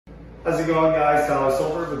How's it going, guys? Tyler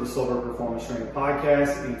Silver with the Silver Performance Training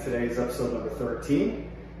Podcast, and today's episode number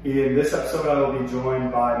 13. In this episode, I will be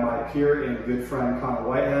joined by my peer and good friend, Connor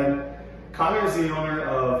Whitehead. Connor is the owner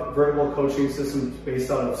of Vertibl Coaching Systems based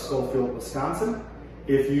out of Schofield, Wisconsin.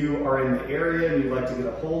 If you are in the area and you'd like to get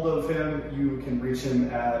a hold of him, you can reach him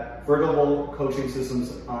at Vertibl Coaching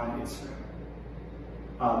Systems on Instagram.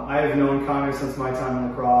 I have known Connor since my time in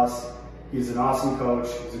lacrosse. He's an awesome coach,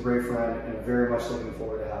 he's a great friend, and I'm very much looking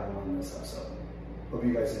forward to having him on this episode. Hope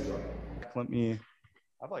you guys enjoy. I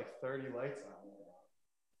have like 30 lights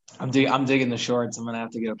on. I'm digging the shorts. I'm gonna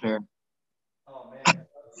have to get a pair. Oh man.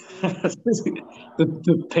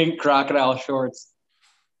 the pink crocodile shorts.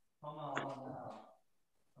 Come on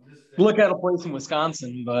now. Look at a place in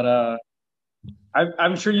Wisconsin, but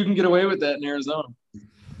I'm sure you can get away with that in Arizona.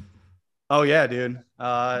 Oh yeah, dude.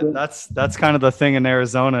 That's kind of the thing in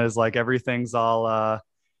Arizona is like everything's all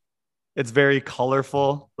it's very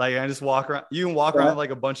colorful. Like I just walk around. You can walk around with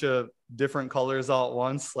like a bunch of different colors all at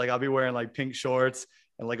once. Like I'll be wearing like pink shorts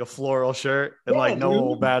and like a floral shirt and like no one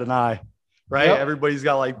will bat an eye. Right? Yep. Everybody's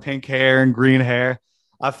got like pink hair and green hair.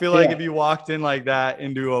 I feel like if you walked in like that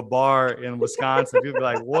into a bar in Wisconsin, people be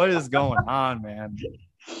like, what is going on, man?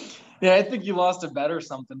 Yeah, I think you lost a bet or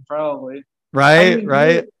something, probably. Right, I mean,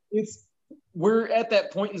 right. We're at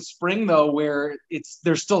that point in spring though where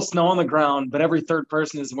there's still snow on the ground, but every third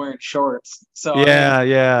person is wearing shorts. So yeah, we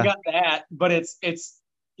got that, but it's it's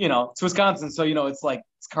Wisconsin, so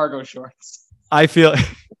it's cargo shorts. I feel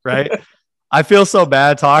right. I feel so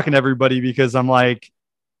bad talking to everybody because I'm like,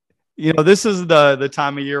 this is the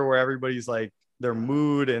time of year where everybody's like their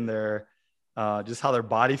mood and their just how their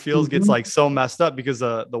body feels gets like so messed up because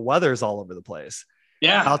the weather's all over the place.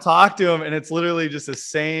 Yeah. I'll talk to him and it's literally just the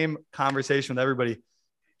same conversation with everybody.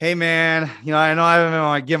 Hey man, I know I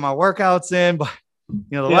haven't been get my workouts in, but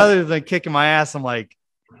the weather's been kicking my ass. I'm like,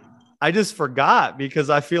 I just forgot because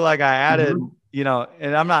I feel like I added,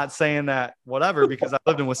 and I'm not saying that whatever, because I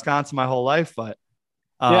lived in Wisconsin my whole life, but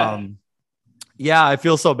yeah, I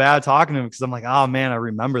feel so bad talking to him because I'm like, oh man, I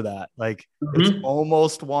remember that. Like it's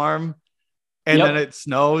almost warm and then it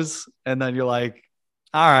snows and then you're like,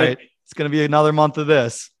 all right. It's going to be another month of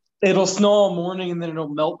this. It'll snow all morning and then it'll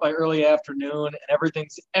melt by early afternoon and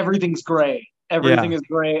everything's gray. Everything is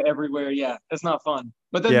gray everywhere. Yeah. It's not fun,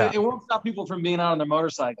 but then it won't stop people from being out on their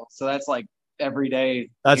motorcycles. So that's like every day.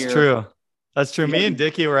 That's true. That's true. Me and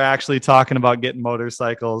Dickie were actually talking about getting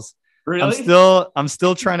motorcycles. Really? I'm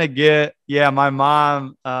still trying to get, my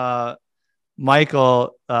mom,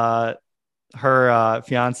 Michael, her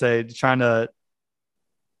fiance trying to,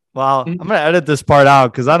 well, I'm going to edit this part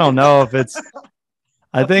out because I don't know if it's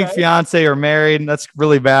 – I think fiance or married. That's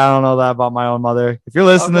really bad. I don't know that about my own mother. If you're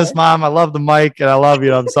listening to this, Mom, I love the mic and I love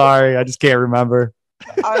you. I'm sorry. I just can't remember.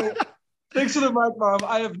 Thanks for the mic, Mom.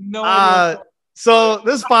 I have no idea. So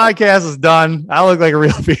this podcast is done. I look like a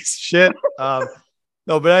real piece of shit. No,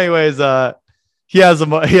 but anyways, he has a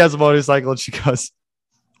motorcycle and she goes,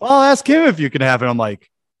 well, I'll ask him if you can have it. I'm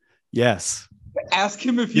like, yes. Ask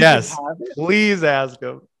him if you can have it. Please ask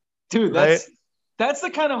him. Dude, that's the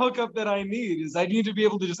kind of hookup that I need. Is I need to be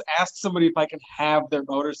able to just ask somebody if I can have their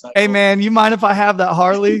motorcycle. Hey man, you mind if I have that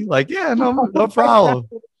Harley? Like, yeah, no problem.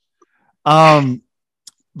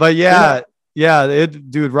 But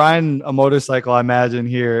dude, riding a motorcycle, I imagine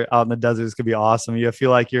here out in the desert could be awesome. You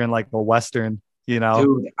feel like you're in like a Western, Dude,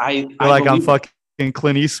 I'm fucking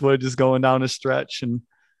Clint Eastwood just going down a stretch. And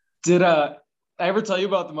did I ever tell you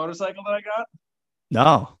about the motorcycle that I got?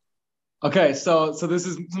 No. Okay, so this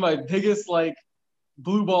is my biggest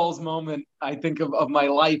blue balls moment I think of my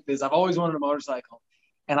life is I've always wanted a motorcycle,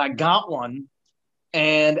 and I got one,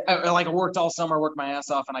 and I worked all summer, worked my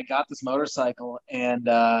ass off, and I got this motorcycle, and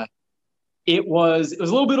it was a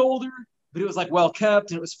little bit older, but it was well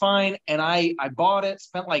kept and it was fine, and I bought it,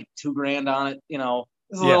 spent like $2,000 on it,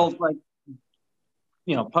 this little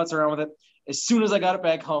putz around with it. As soon as I got it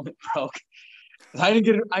back home, it broke. I didn't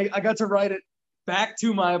get it. I got to ride it back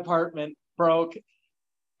to my apartment, broke.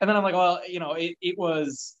 And then I'm like, well, it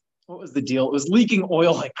was, what was the deal? It was leaking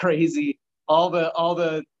oil like crazy. All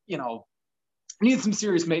the needed some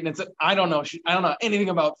serious maintenance. I don't know anything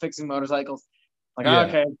about fixing motorcycles.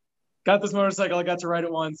 Okay, got this motorcycle. I got to ride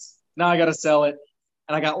it once. Now I got to sell it.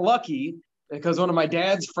 And I got lucky because one of my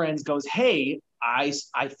dad's friends goes, hey, I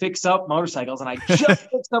fix up motorcycles, and I just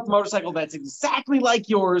fixed up a motorcycle that's exactly like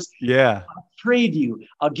yours. Yeah. I'll trade you.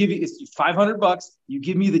 I'll give you $500. You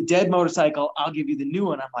give me the dead motorcycle. I'll give you the new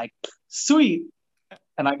one. I'm like, sweet.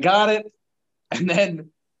 And I got it. And then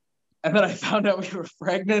I found out we were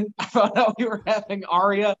pregnant. I found out we were having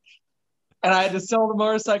Aria, and I had to sell the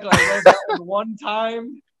motorcycle. I rode that one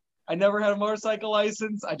time. I never had a motorcycle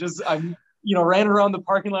license. I'm ran around the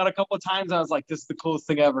parking lot a couple of times. And I was like, this is the coolest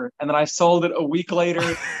thing ever. And then I sold it a week later.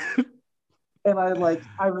 And I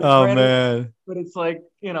regret it, but it's like,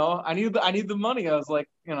 I need the money. I was like,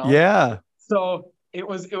 Yeah. So it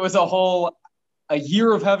was a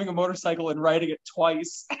year of having a motorcycle and riding it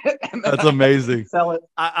twice. And that's amazing. Sell it.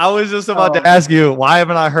 I was just about to ask you, why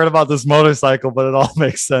haven't I heard about this motorcycle? But it all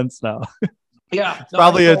makes sense now. Yeah. It's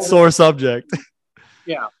probably a sore subject.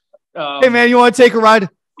 Yeah. Hey man, you want to take a ride?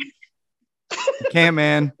 I can't,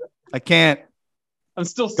 man. I can't. I'm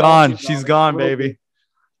still gone. She's gone, baby.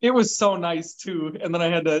 It was so nice too, and then I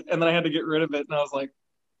had to get rid of it, and I was like,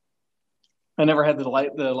 I never had the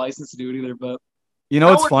license to do it either. But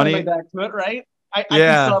what's funny? Back to it, right? I can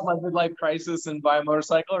still have my midlife crisis and buy a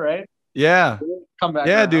motorcycle, right? Yeah. Come back.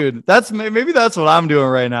 Yeah, dude. Maybe that's what I'm doing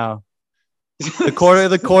right now. The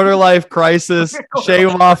quarter life crisis. Shave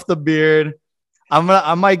off the beard.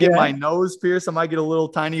 I might get my nose pierced. I might get a little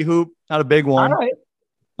tiny hoop, not a big one. All right.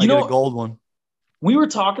 I get a gold one. We were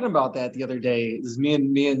talking about that the other day. It was me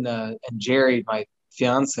and Jerry, my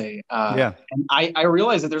fiance. And I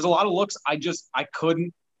realized that there's a lot of looks I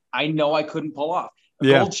couldn't pull off.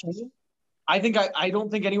 Gold chain. I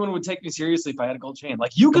don't think anyone would take me seriously if I had a gold chain.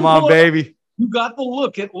 Like you can. Come on, baby. You got the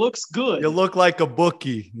look. It looks good. You look like a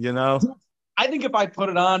bookie. I think if I put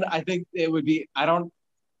it on, I think it would be. I don't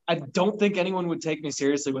think anyone would take me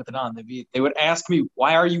seriously with it on. They would ask me,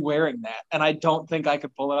 "Why are you wearing that?" And I don't think I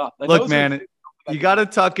could pull it off. Look, man. You got to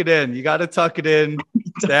tuck it in. To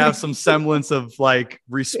have some semblance of like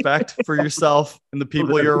respect for yourself and the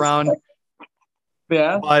people you're around.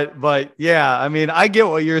 Yeah. But yeah, I mean, I get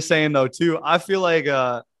what you're saying though, too. I feel like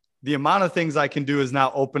the amount of things I can do is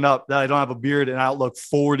now open up that I don't have a beard and I look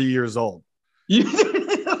 40 years old. You know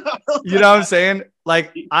what I'm saying?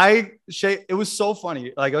 Like it was so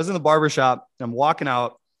funny. Like I was in the barbershop and I'm walking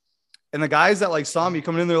out and the guys that like saw me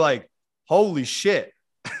coming in, they're like, holy shit.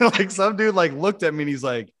 Like some dude like looked at me and he's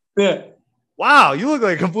like, wow, you look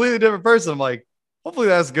like a completely different person. I'm like, hopefully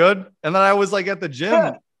that's good. And then I was like at the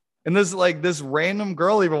gym and this random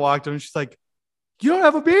girl even walked in and she's like, you don't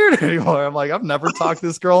have a beard anymore. I'm like, I've never talked to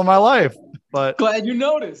this girl in my life, but glad you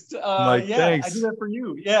noticed. Thanks. I do that for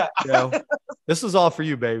you. Yeah. This is all for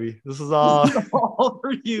you, baby. This is all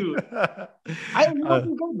for you. I'm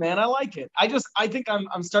looking good, man. I like it. I think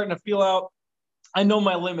I'm starting to feel out. I know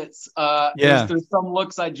my limits. There's some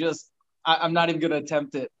looks I'm not even going to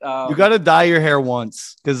attempt it. You got to dye your hair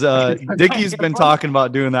once because Dickie's been talking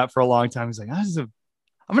about doing that for a long time. He's like,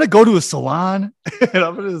 I'm going to go to a salon and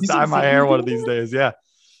I'm going to dye my hair one of these days. Yeah.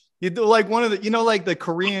 You do like one of the, like the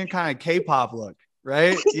Korean kind of K-pop look,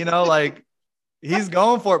 right? Like he's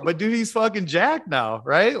going for it, but dude, he's fucking jacked now,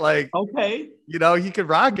 right? Like, okay. He could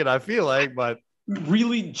rock it, I feel like, but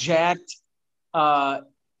really jacked.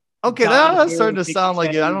 Okay, that's starting to sound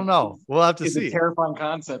like it. I don't know. We'll have to see. It's a terrifying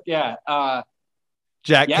concept. Yeah.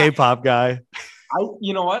 Jack K-pop guy.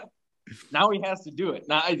 You know what? Now he has to do it.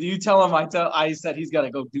 Now you tell him I said he's got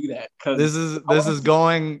to go do that because this is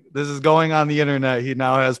going on the internet. He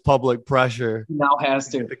now has public pressure. He now has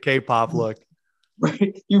to the K-pop look.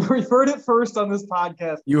 You heard it first on this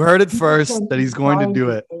podcast. You heard it first that he's going to do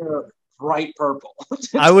it. Bright purple.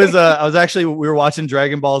 I was actually we were watching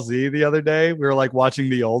Dragon Ball Z the other day. We were like watching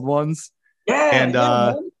the old ones.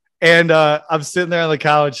 Yeah. And I'm sitting there on the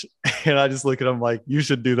couch and I just look at him like, you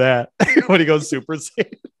should do that when he goes Super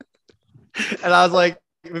Saiyan. And I was like,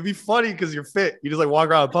 it would be funny because you're fit. You just like walk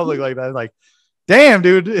around in public like that. Like, damn,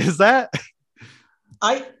 dude, is that?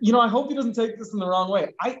 I hope he doesn't take this in the wrong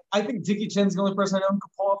way. I think Dickie Chen's the only person I know who can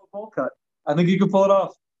pull off a bowl cut. I think he could pull it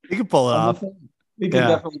off. He could pull it off. He can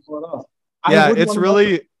definitely pull it off. Yeah, it's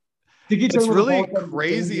really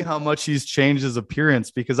crazy how much he's changed his appearance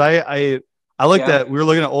because I looked at, we were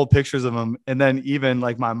looking at old pictures of him. And then even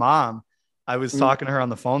like my mom, I was talking to her on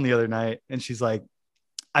the phone the other night and she's like,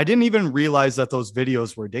 I didn't even realize that those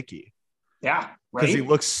videos were Dickie. Yeah. Because he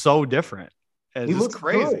looks so different. And he looks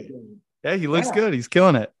crazy. Good. Yeah, he looks good. He's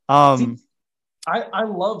killing it. I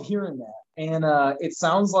love hearing that. And it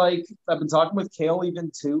sounds like I've been talking with Kale even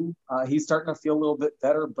too. He's starting to feel a little bit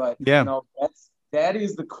better, but that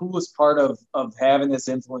is the coolest part of having this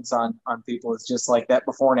influence on people. It's just like that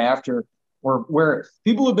before and after where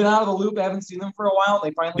people have been out of the loop, haven't seen them for a while.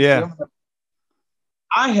 They finally see them.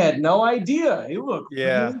 I had no idea. He looked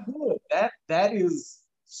really good. That is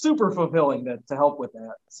super fulfilling to help with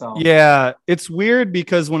that. So yeah, it's weird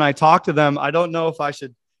because when I talk to them, I don't know if I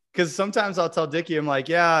should. Because sometimes I'll tell Dickie, I'm like,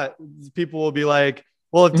 yeah, people will be like,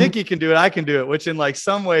 well, if Dickie can do it, I can do it, which in like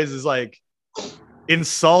some ways is like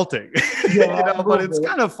insulting, but it's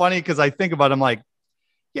kind of funny because I think about it, I'm like,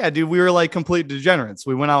 Yeah, dude, we were like complete degenerates.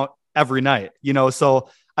 We went out every night, you know? So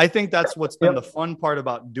I think that's what's been the fun part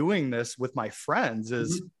about doing this with my friends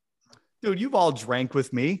is, dude, you've all drank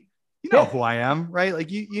with me. You know who I am, right? Like,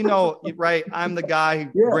 you know, right? I'm the guy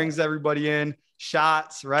who brings everybody in,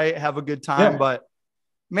 shots, right? Have a good time. But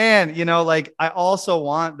man, you know, like I also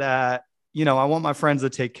want that, you know, I want my friends to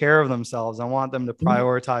take care of themselves. I want them to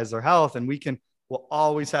prioritize their health, and we'll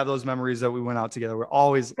always have those memories that we went out together. We're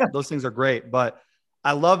always, those things are great. But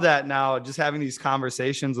I love that now, just having these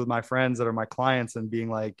conversations with my friends that are my clients and being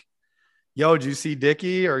like, yo, did you see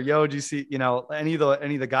Dickie? Or yo, did you see, you know, any of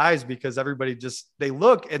the guys? Because everybody just, they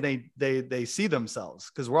look and they see themselves,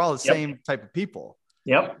 because we're all the same type of people.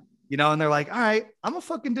 You know, and they're like, all right, I'm a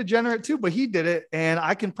fucking degenerate too, but he did it and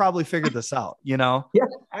I can probably figure this out, you know? Yeah,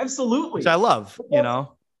 absolutely. Which I love, you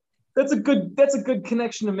know? That's a good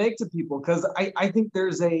connection to make to people. Cause I think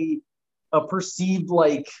there's a perceived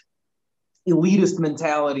like elitist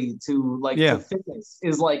mentality to like to fitness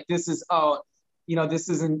is like, this is, you know, this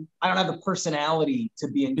isn't, I don't have the personality to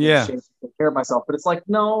be in good shape to take care of myself, but it's like,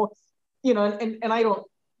 no, you know, and I don't,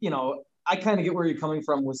 you know, I kind of get where you're coming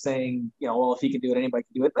from with saying, you know, well, if he can do it, anybody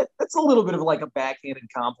can do it. But that's a little bit of like a backhanded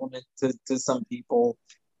compliment to some people.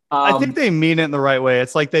 I think they mean it in the right way.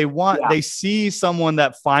 It's like they see someone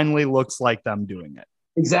that finally looks like them doing it.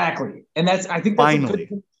 Exactly. And I think that's a good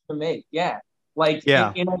thing to make. Yeah. Like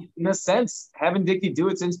in a sense, having Dickie do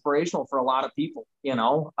it's inspirational for a lot of people, you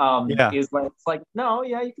know, is like, it's like, no,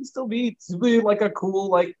 you can still be like a cool,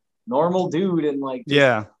 like normal dude and like,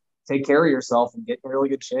 take care of yourself and get in really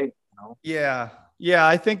good shape. Yeah.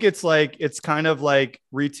 I think it's like, it's kind of like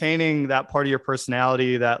retaining that part of your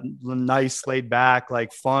personality, that nice, laid back,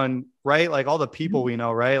 like fun, right? Like all the people we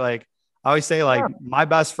know, right? Like I always say, like my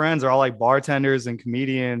best friends are all like bartenders and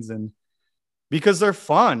comedians, and because they're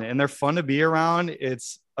fun and they're fun to be around.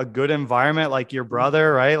 It's a good environment, like your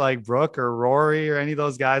brother, right? Like Brooke or Rory or any of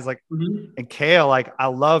those guys, like, and Kale, like I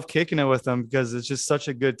love kicking it with them because it's just such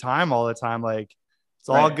a good time all the time. Like it's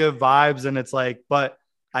all good vibes. And it's like, but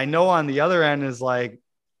I know on the other end is like,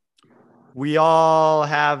 we all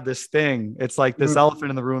have this thing. It's like this elephant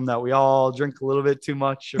in the room that we all drink a little bit too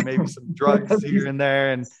much, or maybe some drugs here and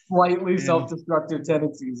there, and slightly self-destructive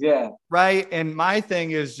tendencies. Yeah. Right. And my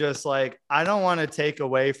thing is just like, I don't want to take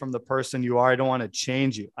away from the person you are. I don't want to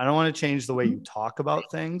change you. I don't want to change the way you talk about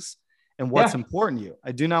things and what's important to you.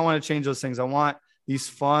 I do not want to change those things. I want these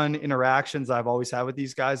fun interactions I've always had with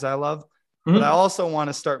these guys I love, but I also want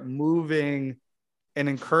to start moving and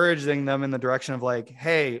encouraging them in the direction of like,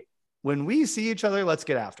 hey, when we see each other, let's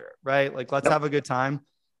get after it, right? Like, let's have a good time.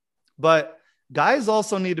 But guys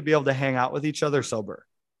also need to be able to hang out with each other sober.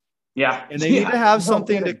 Yeah. And they need to have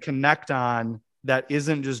something to connect on that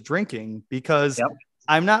isn't just drinking, because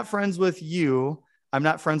I'm not friends with you. I'm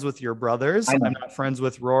not friends with your brothers. I'm not friends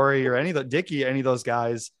with Rory or Dickie, any of those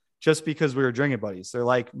guys, just because we were drinking buddies. They're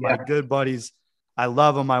like my good buddies. I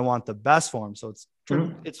love them. I want the best for them. So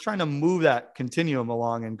it's trying to move that continuum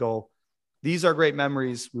along and go, these are great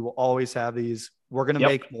memories. We will always have these. We're going to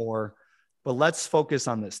make more, but let's focus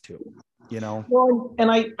on this too, you know? Well, and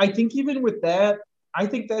I think even with that, I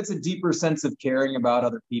think that's a deeper sense of caring about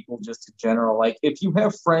other people just in general. Like if you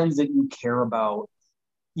have friends that you care about,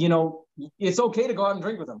 you know, it's okay to go out and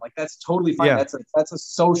drink with them. Like that's totally fine. That's a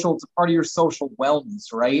social, it's a part of your social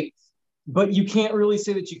wellness, right? But you can't really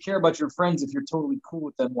say that you care about your friends if you're totally cool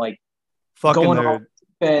with them, like fucking going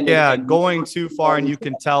and going too far, and you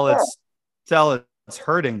can tell it's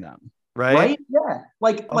hurting them. Right. Yeah.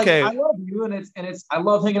 Like I love you and it's I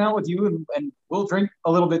love hanging out with you and we'll drink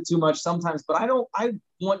a little bit too much sometimes, but I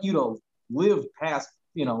want you to live past,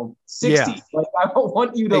 60. Like I don't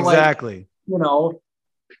want you to exactly.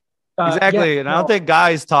 Exactly. And I don't think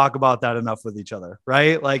guys talk about that enough with each other,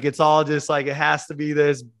 right? Like it's all just like, it has to be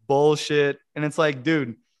this bullshit. And it's like,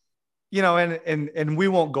 dude, and we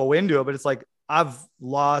won't go into it, but it's like, I've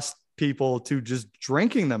lost people to just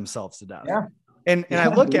drinking themselves to death. Yeah. And I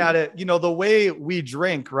look at it, the way we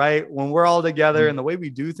drink, right? When we're all together and the way we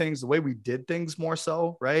do things, the way we did things more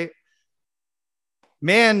so, right?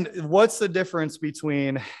 Man, what's the difference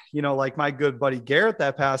between, like my good buddy Garrett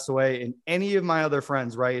that passed away and any of my other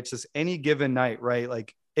friends, right? It's just any given night, right?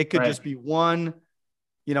 Like it could just be one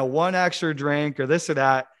extra drink or this or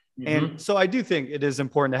that. Mm-hmm. And so I do think it is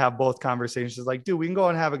important to have both conversations. Like, dude, we can go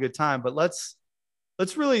and have a good time, but let's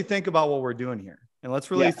really think about what we're doing here. And let's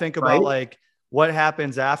really think about like what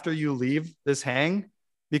happens after you leave this hang,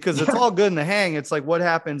 because it's all good in the hang. It's like, what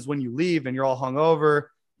happens when you leave and you're all hungover,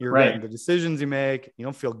 you're regretting the decisions you make, you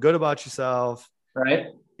don't feel good about yourself. Right.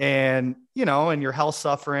 And, and your health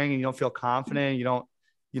suffering and you don't feel confident. You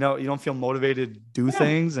don't feel motivated to do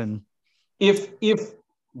things. And if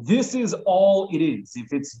this is all it is.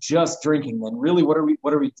 If it's just drinking, then really, what are we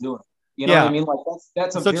doing? You know what I mean? Like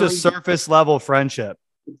that's such a surface level friendship.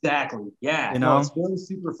 Exactly. Yeah. You know, it's very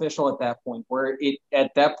superficial at that point, where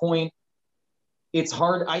it's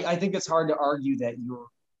hard. I think it's hard to argue that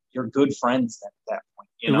you're good friends at that point.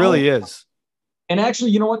 It really is. And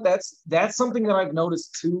actually, you know what? That's something that I've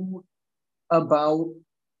noticed too about,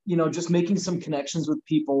 just making some connections with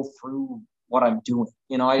people through what I'm doing.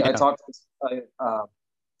 I talked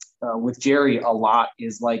with Jerry a lot,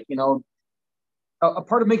 is like, a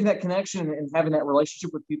part of making that connection and having that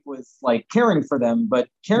relationship with people is like caring for them, but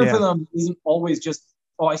caring for them isn't always just,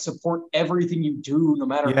 I support everything you do, no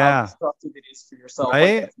matter how destructive it is for yourself.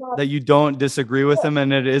 Right? That you don't disagree with them,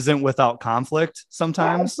 and it isn't without conflict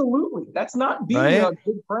sometimes. Absolutely. That's not being a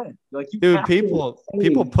good friend. Like,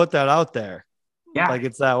 people put that out there. Yeah. Like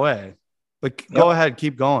it's that way. But go ahead,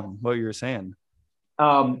 keep going. What you were saying.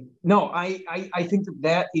 No, I think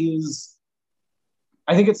that is,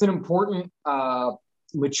 I think it's an important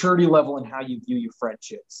maturity level in how you view your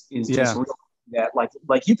friendships, is just that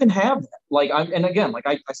like you can have that. Like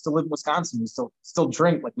I still live in Wisconsin. We still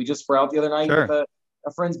drink. Like we just were out the other night with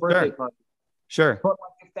a friend's birthday party. Sure. But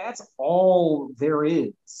like, if that's all there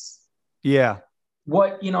is,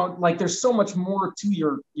 what, there's so much more to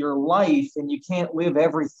your life, and you can't live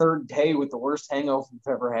every third day with the worst hangover you've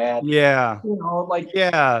ever had. Yeah.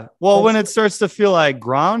 Well, when it starts to feel like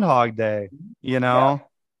Groundhog Day,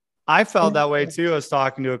 I felt that way too. I was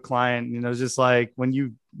talking to a client, it was just like, when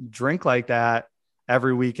you drink like that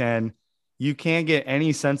every weekend, you can't get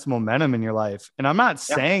any sense of momentum in your life. And I'm not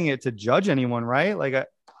saying it to judge anyone, right? Like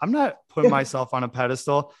I'm not putting myself on a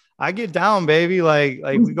pedestal. I get down, baby. Like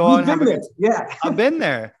we go out and have I've been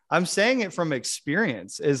there. I'm saying it from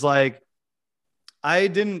experience, is like, I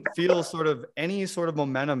didn't feel any sort of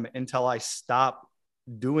momentum until I stopped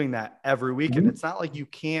doing that every weekend. It's not like you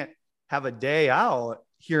can't have a day out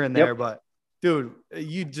here and there, but dude,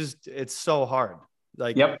 it's so hard.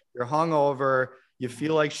 Like you're hungover, you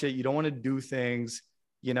feel like shit. You don't want to do things,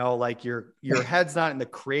 like your head's not in the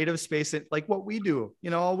creative space. Like what we do,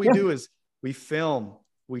 all we do is we film,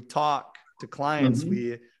 we talk to clients,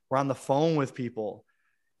 we're on the phone with people,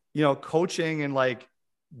 coaching and like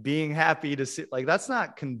being happy to see, like, that's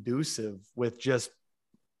not conducive with just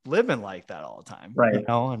living like that all the time. Right.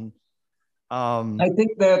 And, I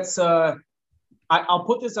think that's, I'll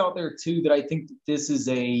put this out there too, that I think this is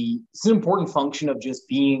an important function of just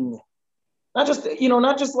being, not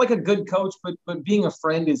just like a good coach, but being a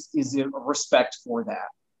friend is a respect for that.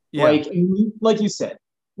 Yeah. Like you said,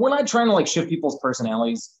 we're not trying to like shift people's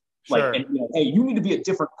personalities. Like, and, hey, you need to be a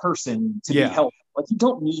different person to be healthy. Like, you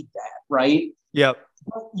don't need that, right? Yep.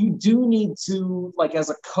 But you do need to, like, as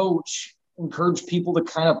a coach, encourage people to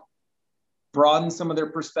kind of broaden some of their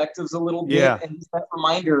perspectives a little bit. Yeah. And that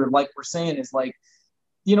reminder, like we're saying, is like,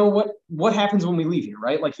 what happens when we leave here,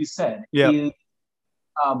 right? Like you said, is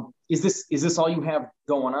this all you have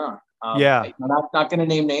going on? I'm not going to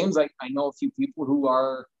name names. I know a few people who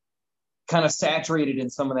are kind of saturated in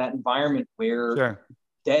some of that environment where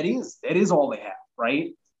that is all they have,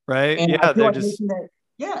 right? Right. And yeah, they're just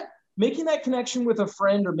making that connection with a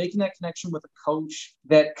friend, or making that connection with a coach,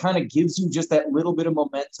 that kind of gives you just that little bit of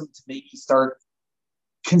momentum to maybe start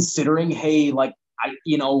considering, hey, like,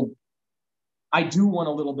 I do want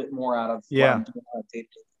a little bit more out of what I'm doing on a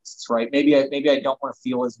day-to-day basis, right? Maybe I don't want to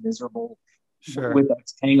feel as miserable with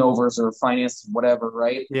hangovers or finances, whatever,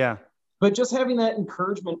 right? Yeah. But just having that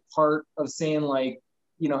encouragement part of saying, like,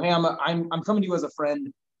 hey, I'm coming to you as a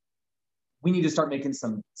friend. We need to start making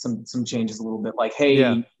some changes a little bit. Like, hey,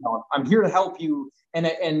 I'm here to help you, and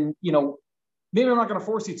maybe I'm not going to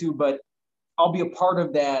force you to, but I'll be a part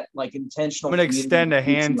of that, like, intentional. I'm going to extend a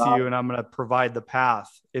hand to you, and I'm going to provide the path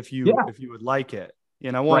if you would like it.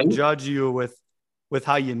 I won't judge you with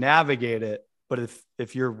how you navigate it, but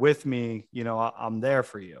if you're with me, I'm there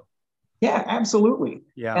for you. Yeah, absolutely.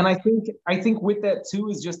 Yeah. And I think with that too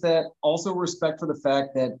is just that also respect for the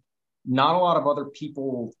fact that not a lot of other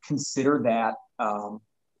people consider that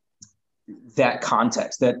that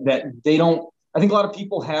context, that they don't. I think a lot of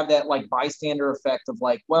people have that like bystander effect of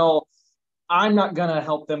like, well, I'm not going to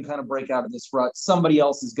help them kind of break out of this rut. Somebody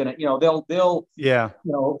else is going to, they'll,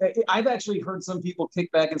 I've actually heard some people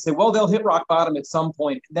kick back and say, well, they'll hit rock bottom at some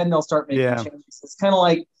point, and then they'll start making changes. It's kind of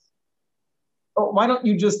like, why don't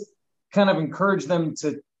you just kind of encourage them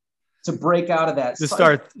to break out of that? Just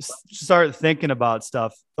start thinking about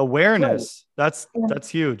stuff. Awareness. Right. That's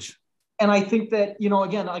huge. And I think that,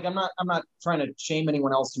 again, like I'm not trying to shame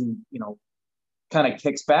anyone else who, kind of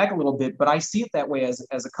kicks back a little bit, but I see it that way as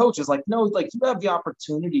a coach. Is like, no, like, you have the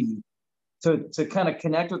opportunity to kind of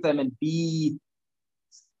connect with them and be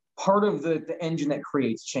part of the engine that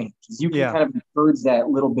creates change. Is you can Yeah. kind of encourage that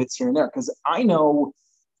little bits here and there. Because I know,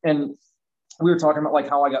 and we were talking about like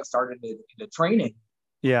how I got started into training.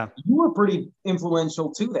 Yeah. You were pretty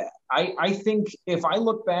influential to that. I think if I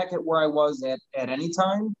look back at where I was at any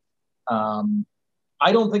time,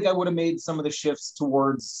 I don't think I would have made some of the shifts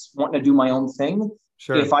towards wanting to do my own thing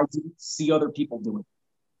if I didn't see other people do it.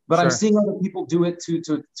 But I'm seeing other people do it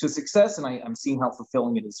to success, and I'm seeing how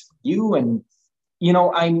fulfilling it is for you. And you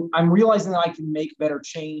know, I'm realizing that I can make better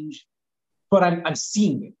change, but I'm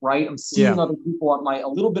seeing it, right? I'm seeing other people on a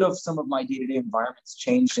little bit of some of my day-to-day environments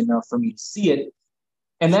changed enough for me to see it.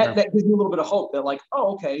 And that gives me a little bit of hope that like,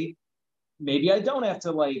 oh, okay, maybe I don't have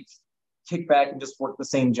to like kick back and just work the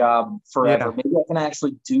same job forever. Yeah. Maybe I can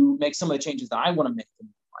actually make some of the changes that I want to make in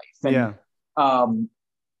my life. And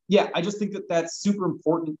I just think that that's super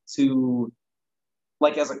important to,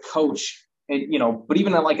 like, as a coach, and you know, but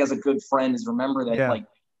even like as a good friend, is remember that like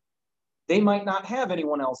they might not have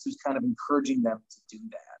anyone else who's kind of encouraging them to do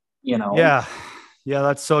that, you know? Yeah,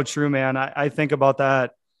 that's so true, man. I think about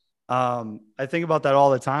that. I think about that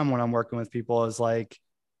all the time when I'm working with people. Is like,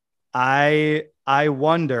 I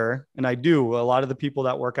wonder, and I do, a lot of the people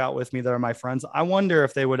that work out with me that are my friends, I wonder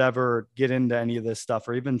if they would ever get into any of this stuff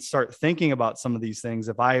or even start thinking about some of these things.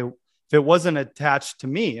 If it wasn't attached to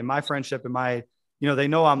me and my friendship and my, you know, they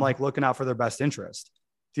know I'm like looking out for their best interest.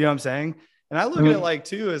 Do you know what I'm saying? And I look at it like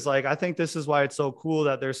too, is like, I think this is why it's so cool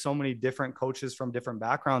that there's so many different coaches from different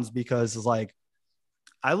backgrounds, because it's like,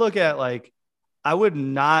 I look at like, I would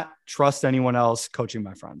not trust anyone else coaching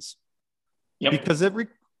my friends because it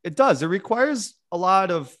requires a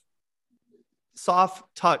lot of soft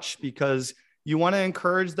touch, because you want to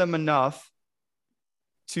encourage them enough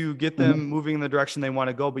to get them moving in the direction they want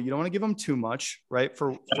to go, but you don't want to give them too much, right?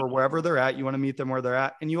 For wherever they're at, you want to meet them where they're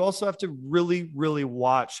at. And you also have to really, really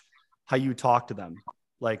watch how you talk to them.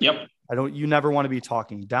 Like, you never want to be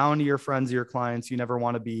talking down to your friends, your clients. You never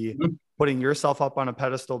want to be putting yourself up on a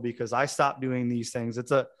pedestal, because I stopped doing these things.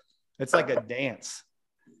 It's like a dance,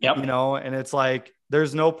 you know, and it's like,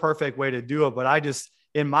 there's no perfect way to do it, but I just,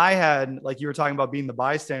 in my head, like you were talking about being the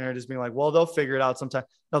bystander, just being like, well, they'll figure it out sometime.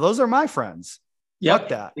 No, those are my friends. Fuck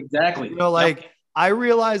that. Exactly. You know, like I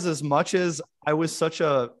realize, as much as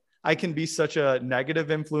I can be such a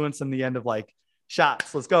negative influence in the end of like,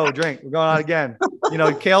 shots, let's go drink, we're going out again. You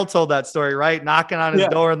know, Kale told that story, right? Knocking on his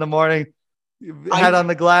door in the morning, head on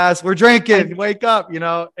the glass, we're drinking, wake up, you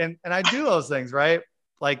know, and I do those things, right?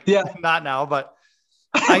 Like, not now, but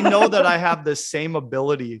I know that I have the same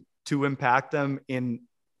ability to impact them in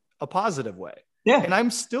a positive way. Yeah. And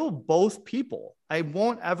I'm still both people. I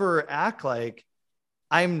won't ever act like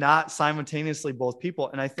I'm not simultaneously both people.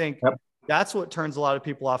 And I think that's what turns a lot of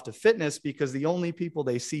people off to fitness, because the only people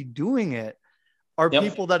they see doing it are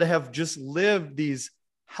people that have just lived these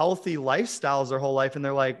healthy lifestyles their whole life. And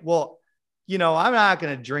they're like, well, you know, I'm not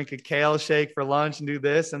going to drink a kale shake for lunch and do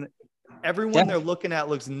this. And everyone they're looking at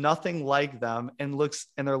looks nothing like them, and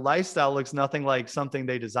their lifestyle looks nothing like something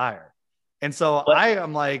they desire. And so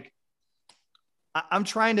I'm like, I'm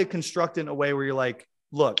trying to construct it in a way where you're like,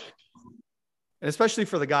 look, and especially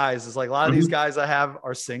for the guys, it's like a lot of these guys I have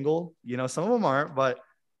are single, you know, some of them aren't, but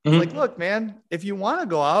it's like, look, man, if you want to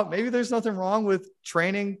go out, maybe there's nothing wrong with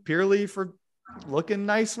training purely for looking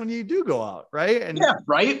nice when you do go out. Right. And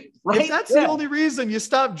if that's the only reason you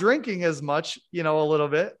stop drinking as much, you know, a little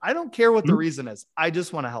bit, I don't care what the reason is. I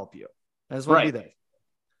just want to help you. I just want to be there.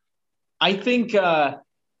 I think, I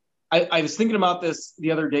was thinking about this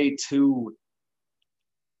the other day too.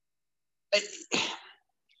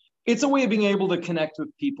 It's a way of being able to connect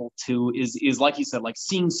with people too, is like you said, like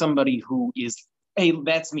seeing somebody who is, hey,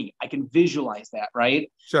 that's me. I can visualize that.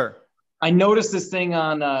 Right. Sure. I noticed this thing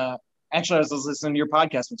on, actually, I was listening to your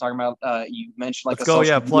podcast. We're talking about, you mentioned like, let's go.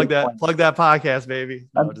 Yeah. Plug that podcast, baby.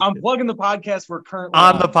 No, I'm plugging the podcast. We're currently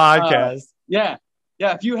on the podcast. Yeah.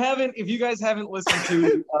 If you guys haven't listened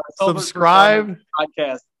to subscribe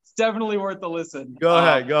podcast, it's definitely worth the listen. Go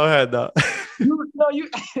ahead though.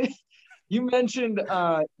 You mentioned,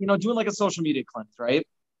 doing like a social media cleanse, right?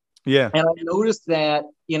 Yeah. And I noticed that,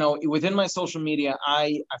 you know, within my social media,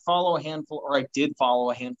 I follow a handful, or I did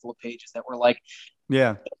follow a handful of pages that were like,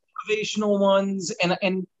 motivational ones.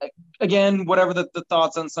 And again, whatever the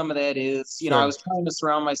thoughts on some of that is, you know, I was trying to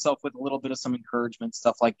surround myself with a little bit of some encouragement,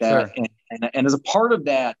 stuff like that. Sure. And as a part of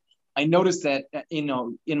that, I noticed that, you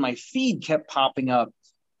know, in my feed kept popping up,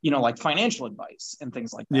 you know, like financial advice and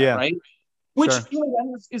things like that. Right. Which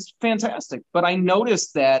is fantastic. But I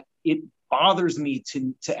noticed that it bothers me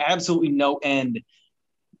to absolutely no end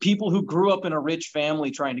people who grew up in a rich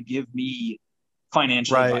family trying to give me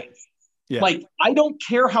financial advice. Yeah. Like, I don't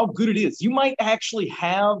care how good it is. You might actually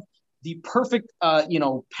have the perfect,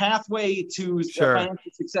 pathway to Sure.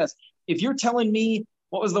 financial success. If you're telling me,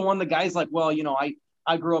 what was the one, the guy's like, well,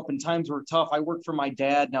 I grew up in times were tough. I worked for my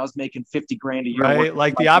dad and I was making 50 grand a year. Right.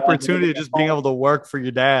 Like the opportunity of just being able to work for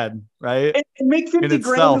your dad. Right. And make 50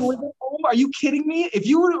 grand and live at home. Are you kidding me? If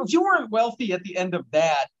you weren't wealthy at the end of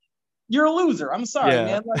that, you're a loser. I'm sorry,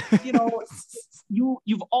 man. Like,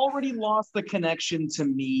 you've already lost the connection to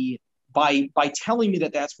me by telling me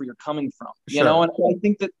that that's where you're coming from, Sure. And I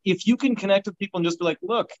think that if you can connect with people and just be like,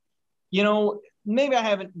 look, maybe I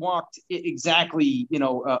haven't walked exactly,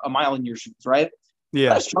 a mile in your shoes, right? Yeah.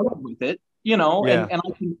 But I struggled with it, and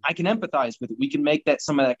I can empathize with it. We can make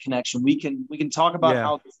some of that connection. We can talk about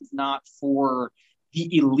how this is not for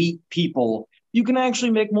the elite people. You can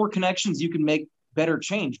actually make more connections. You can make better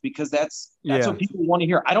change, because that's what people want to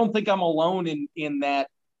hear. I don't think I'm alone in that.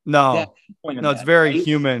 No, it's very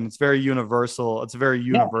human. It's very universal. It's a very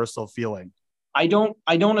universal feeling. I don't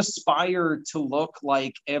aspire to look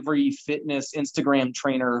like every fitness Instagram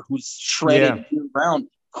trainer who's shredded around.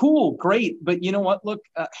 Cool, great. But you know what? Look,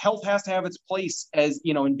 health has to have its place as,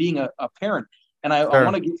 in being a parent. And I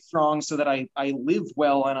want to get strong so that I live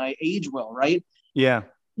well and I age well, right? Yeah.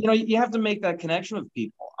 You have to make that connection with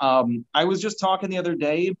people. I was just talking the other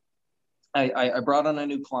day. I brought on a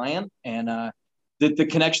new client, and the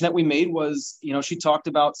connection that we made was, she talked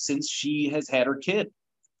about since she has had her kid,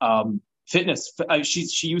 fitness.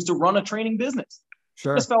 She used to run a training business.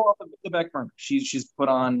 Sure. Just fell off the back burner. She's put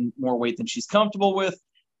on more weight than she's comfortable with.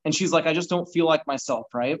 And she's like, I just don't feel like myself.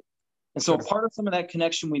 Right. And so part of some of that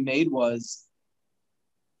connection we made was,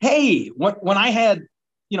 hey, when I had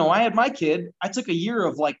my kid, I took a year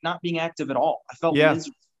of like not being active at all. I felt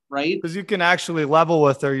miserable, right? Because you can actually level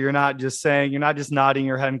with her. You're not just nodding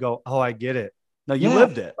your head and go, oh, I get it. No, you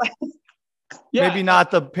lived it. Maybe not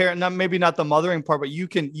the parent, maybe not the mothering part, but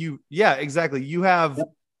exactly. You have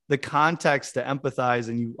the context to empathize,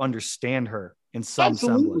 and you understand her in some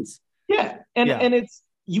semblance. Yeah. And it's,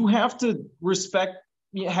 you have to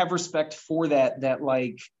have respect for that,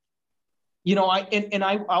 like,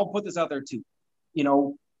 I'll put this out there too.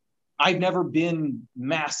 I've never been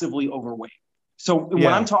massively overweight. So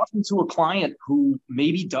when I'm talking to a client who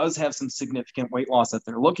maybe does have some significant weight loss that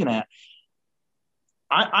they're looking at,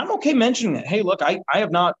 I'm okay mentioning that. Hey, look, I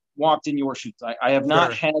have not walked in your shoes. I have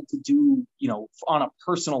not had to do, on a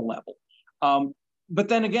personal level. But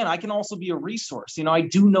then again, I can also be a resource. I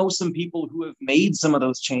do know some people who have made some of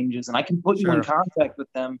those changes, and I can put you in contact with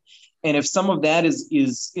them. And if some of that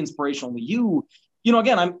is inspirational to you,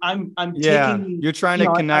 again, I'm taking. You're trying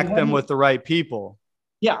to connect them with the right people.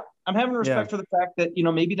 Yeah, I'm having respect for the fact that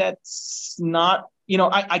maybe that's not.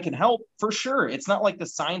 I can help for sure. It's not like the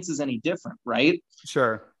science is any different, right?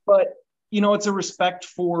 Sure. But it's a respect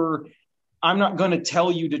for. I'm not going to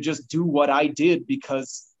tell you to just do what I did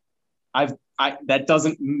because that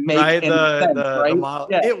doesn't make any sense, right? The model,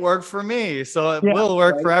 it worked for me, so it will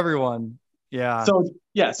work for everyone. Yeah. So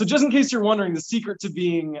just in case you're wondering, the secret to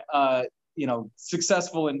being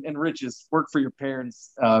successful and rich is work for your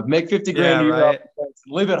parents, make 50 grand a year,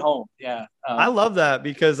 live at home. Yeah. I love that,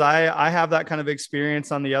 because I have that kind of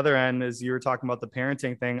experience on the other end, as you were talking about the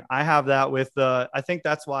parenting thing. I have that with I think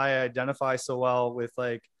that's why I identify so well with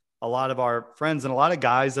like a lot of our friends and a lot of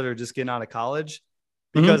guys that are just getting out of college,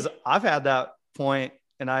 because I've had that point.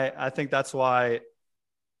 And I think that's why,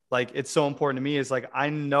 like, it's so important to me is like, I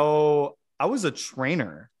know I was a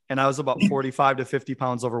trainer and I was about 45 to 50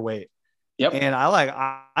 pounds overweight. Yep. And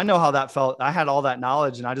I know how that felt. I had all that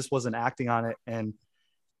knowledge and I just wasn't acting on it. And,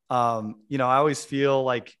 I always feel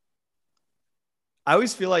like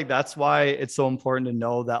that's why it's so important to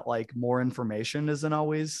know that like more information isn't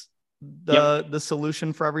always the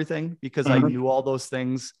solution for everything, because I knew all those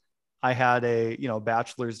things. I had a,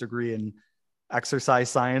 bachelor's degree in exercise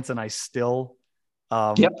science, and I still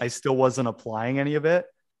wasn't applying any of it.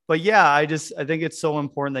 But I think it's so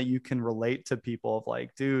important that you can relate to people of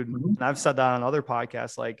like, dude, and I've said that on other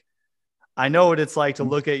podcasts, like, I know what it's like to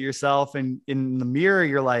look at yourself and in the mirror,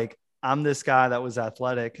 you're like, I'm this guy that was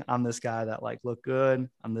athletic. I'm this guy that like looked good.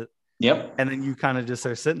 And then you kind of just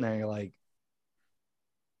are sitting there. You're like,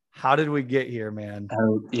 how did we get here, man?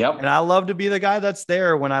 And I love to be the guy that's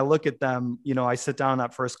there when I look at them. I sit down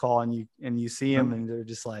that first call and you see them and they're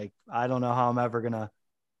just like, I don't know how I'm ever gonna.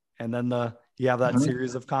 And then you have that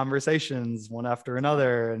series of conversations one after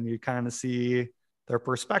another, and you kind of see their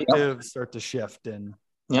perspectives start to shift. And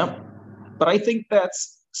but I think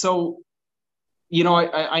that's so.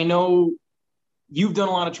 I know you've done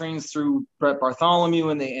a lot of trainings through Brett Bartholomew,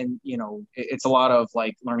 and it's a lot of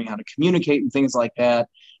like learning how to communicate and things like that.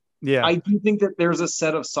 I do think that there's a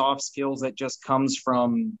set of soft skills that just comes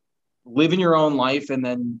from living your own life and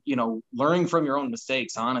then, learning from your own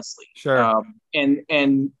mistakes, honestly. Sure.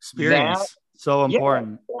 And experience. So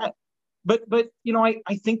important. Yeah. But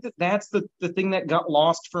I think that's the thing that got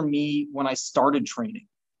lost for me when I started training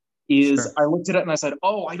is Sure. I looked at it and I said,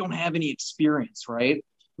 oh, I don't have any experience. Right.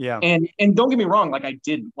 Yeah. And don't get me wrong. Like I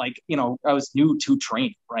didn't I was new to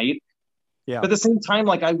training. Right. Yeah. But at the same time,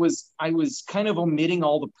 like I was kind of omitting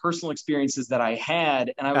all the personal experiences that I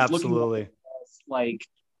had. And I was looking at like,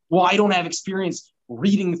 well, I don't have experience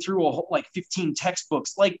reading through a whole, like 15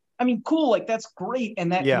 textbooks. Like, I mean, cool. Like that's great.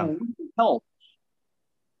 And that can really help.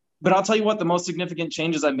 But I'll tell you what, the most significant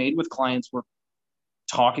changes I made with clients were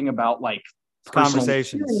talking about like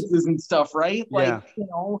conversations and stuff, right? Like,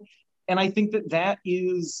 and I think that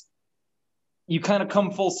is, you kind of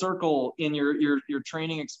come full circle in your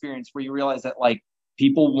training experience where you realize that like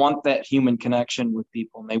people want that human connection with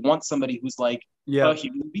people and they want somebody who's like a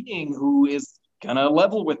human being who is gonna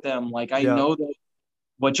level with them. Like I know that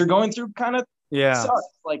what you're going through kind of sucks.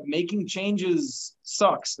 Like making changes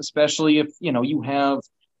sucks, especially if you have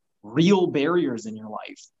real barriers in your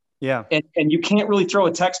life. Yeah. And you can't really throw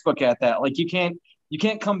a textbook at that. Like you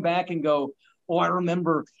can't come back and go, oh, I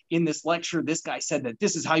remember in this lecture, this guy said that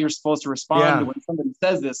this is how you're supposed to respond to when somebody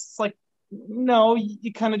says this. It's like, no,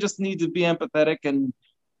 you kind of just need to be empathetic and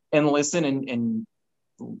listen and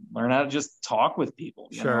learn how to just talk with people.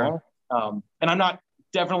 You know? And I'm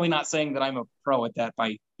definitely not saying that I'm a pro at that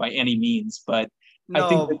by any means, but I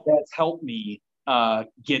think that's helped me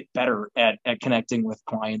get better at connecting with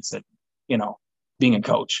clients and, being a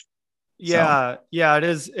coach. Yeah. It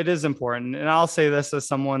is important. And I'll say this as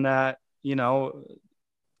someone that,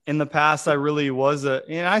 in the past, I really was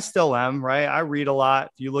and I still am, right? I read a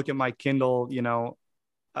lot. If you look at my Kindle,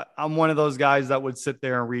 I'm one of those guys that would sit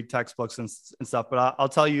there and read textbooks and stuff. But I'll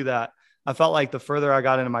tell you that I felt like the further I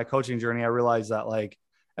got into my coaching journey, I realized that like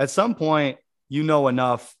at some point,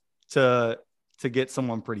 enough to get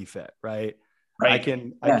someone pretty fit, right? I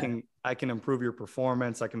can improve your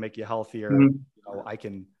performance. I can make you healthier. Mm-hmm. I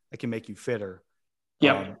can make you fitter.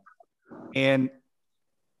 Yeah. And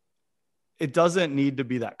it doesn't need to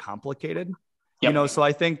be that complicated, so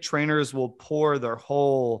I think trainers will pour their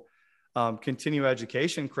whole continuing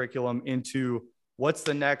education curriculum into what's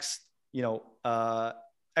the next,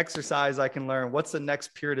 exercise I can learn. What's the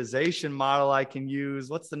next periodization model I can use?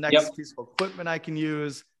 What's the next piece of equipment I can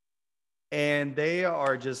use? And they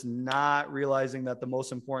are just not realizing that the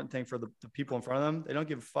most important thing for the people in front of them, they don't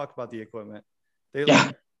give a fuck about the equipment. They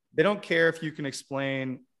don't care if you can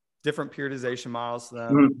explain different periodization models to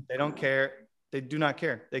them. Mm-hmm. They don't care. They do not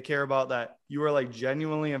care. They care about that you are like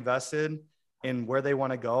genuinely invested in where they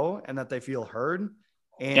want to go and that they feel heard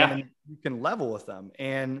and you can level with them.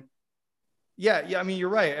 And I mean, you're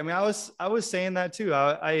right. I mean, I was saying that too.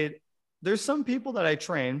 There's some people that I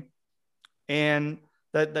train and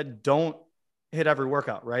that don't hit every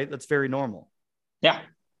workout, right? That's very normal. Yeah.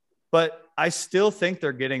 But I still think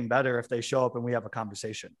they're getting better if they show up and we have a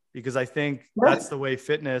conversation, because I think that's the way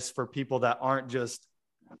fitness for people that aren't just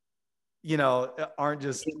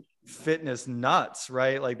fitness nuts,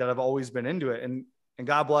 right? Like that have always been into it. And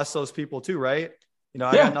God bless those people too, right?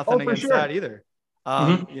 I got nothing against that either.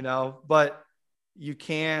 But you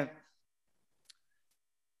can't,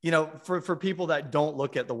 for people that don't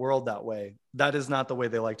look at the world that way, that is not the way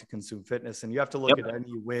they like to consume fitness. And you have to look at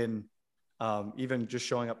any win. Even just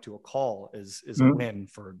showing up to a call is a win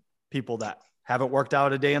for people that haven't worked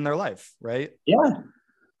out a day in their life. Right. Yeah.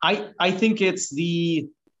 I think it's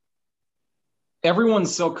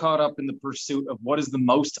everyone's so caught up in the pursuit of what is the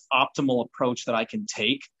most optimal approach that I can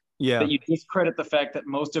take. Yeah. That you discredit the fact that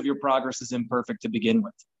most of your progress is imperfect to begin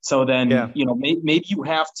with. So then, maybe you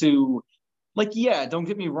have to don't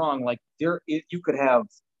get me wrong. Like you could have,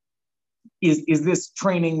 is this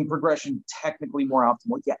training progression technically more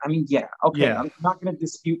optimal? Yeah. I mean, okay. Yeah. I'm not going to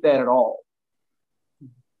dispute that at all.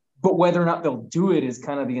 But whether or not they'll do it is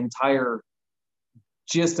kind of the entire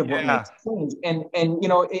gist of what makes change. And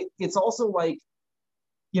it's also like,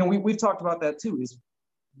 we've talked about that too, is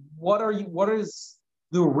what is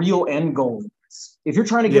the real end goal? If you're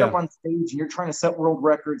trying to get up on stage and you're trying to set world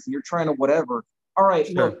records and you're trying to whatever, all right,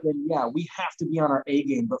 look, then we have to be on our A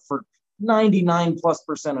game. But for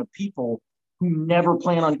 99+% of people who never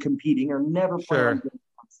plan on competing or never plan on getting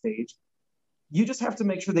on stage, you just have to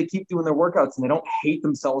make sure they keep doing their workouts and they don't hate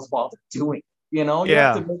themselves while they're doing it. You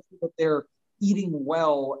have to make sure that they're eating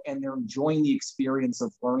well and they're enjoying the experience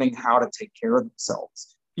of learning how to take care of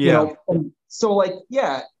themselves. And so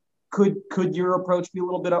could your approach be a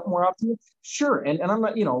little bit more optimal? Sure. And I'm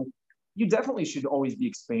not, you definitely should always be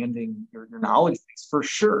expanding your knowledge base for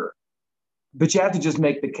sure. but you have to just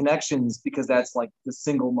make the connections, because that's like the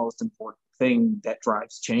single most important thing that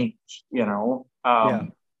drives change, you know?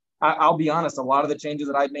 I'll be honest, a lot of the changes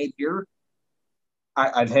that I've made here,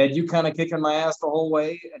 I've had you kind of kicking my ass the whole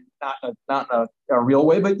way, and not in a real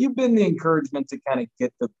way, but you've been the encouragement to kind of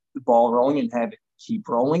get the ball rolling and have it keep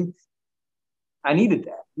rolling. I needed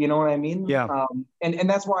that. You know what I mean? Yeah. And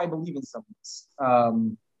that's why I believe in some of this.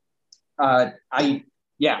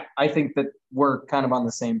 I think that we're kind of on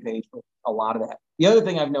the same page with a lot of that. The other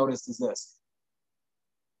thing I've noticed is this.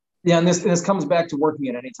 Yeah, and this comes back to working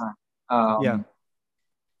at any time.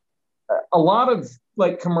 A lot of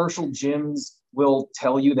like commercial gyms will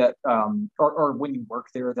tell you that, or when you work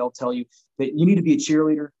there, they'll tell you that you need to be a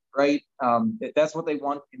cheerleader, right? That's what they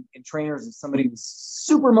want in trainers, is somebody who's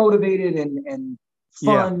super motivated and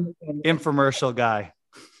fun. Yeah. Infomercial guy.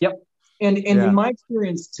 Yep. And in my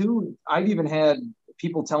experience too, I've even had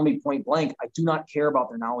people tell me point blank, I do not care about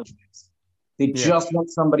their knowledge base. They just want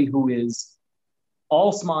somebody who is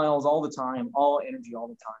all smiles all the time, all energy all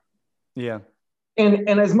the time. Yeah.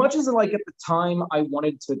 And as much as like at the time I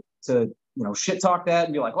wanted to shit talk that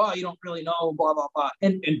and be like, well, you don't really know, blah, blah, blah.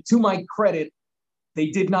 And to my credit, they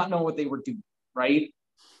did not know what they were doing, right?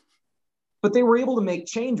 But they were able to make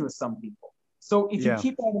change with some people. So if you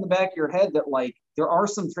keep that in the back of your head, that like there are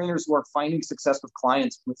some trainers who are finding success with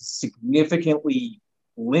clients with significantly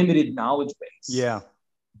limited knowledge base. Yeah.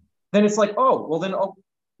 Then it's like,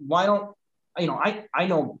 why don't, I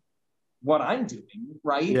know what I'm doing,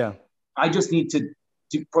 right? Yeah. I just need to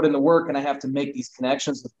put in the work, and I have to make these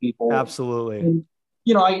connections with people. Absolutely. And,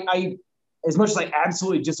 I as much as I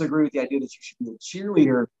absolutely disagree with the idea that you should be a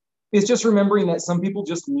cheerleader, it's just remembering that some people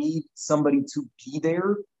just need somebody to be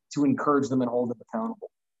there to encourage them and hold them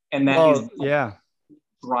accountable. And that is the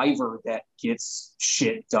driver that gets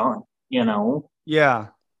shit done, Yeah.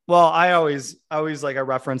 Well, I always like, I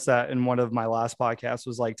referenced that in one of my last podcasts,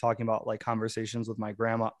 was like talking about like conversations with my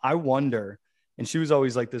grandma. I wonder, and she was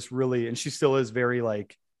always like this really, and she still is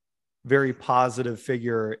very positive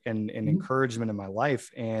figure and encouragement in my life.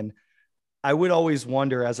 And I would always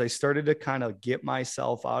wonder, as I started to kind of get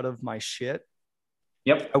myself out of my shit.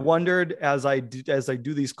 Yep. I wondered as I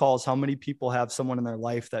do these calls, how many people have someone in their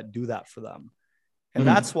life that do that for them. And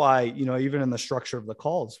that's why, even in the structure of the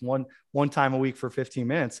calls, one time a week for 15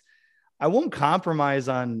 minutes, I won't compromise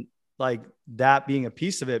on like that being a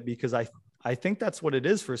piece of it, because I think that's what it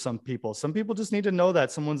is for some people. Some people just need to know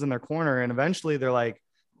that someone's in their corner, and eventually they're like,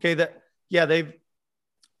 okay, they've,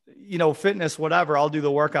 fitness, whatever, I'll do the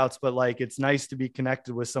workouts, but like, it's nice to be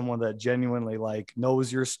connected with someone that genuinely like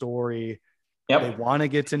knows your story. Yep. They want to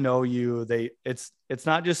get to know you. It's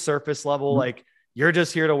not just surface level. Like, you're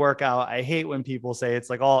just here to work out. I hate when people say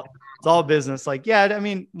it's all business. Like, yeah, I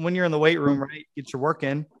mean, when you're in the weight room, right, get your work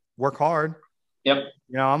in, work hard. Yep.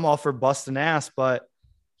 I'm all for busting ass, but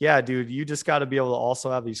yeah, dude, you just got to be able to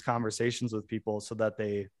also have these conversations with people so that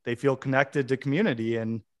they feel connected to community.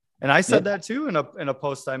 And I said that too in a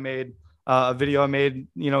post I made, a video I made,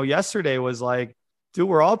 yesterday, was like, dude,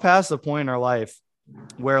 we're all past the point in our life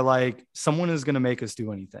where like someone is going to make us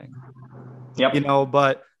do anything. Yep.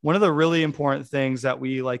 But one of the really important things that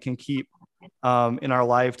we like can keep in our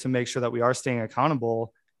life to make sure that we are staying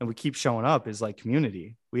accountable and we keep showing up is like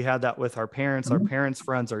community. We had that with our parents, our parents'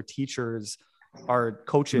 friends, our teachers, our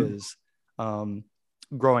coaches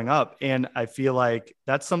growing up. And I feel like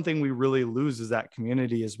that's something we really lose, is that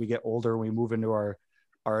community as we get older, we move into our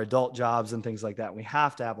adult jobs and things like that. We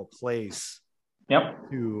have to have a place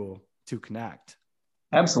to connect.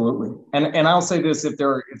 Absolutely. And I'll say this, if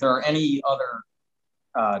there are any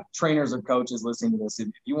other trainers or coaches listening to this, if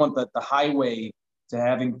you want the highway to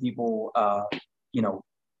having people,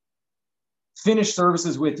 finish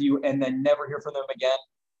services with you and then never hear from them again,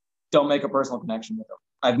 don't make a personal connection with them.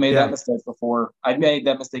 I've made that mistake before. I've made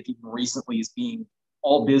that mistake even recently, as being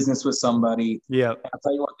all business with somebody. Yeah. I'll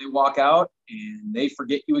tell you what, they walk out and they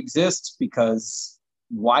forget you exist, because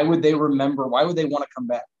why would they remember? Why would they want to come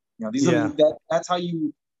back? That's how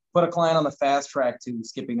you put a client on the fast track to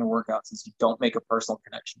skipping a workout, since you don't make a personal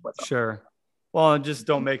connection with them. Sure. Well, and just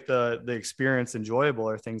don't make the experience enjoyable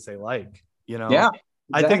or things they like, Yeah.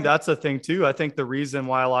 Exactly. I think that's a thing too. I think the reason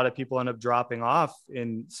why a lot of people end up dropping off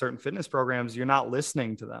in certain fitness programs, you're not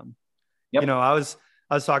listening to them. Yep. I was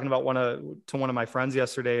talking about to one of my friends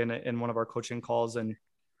yesterday in one of our coaching calls. And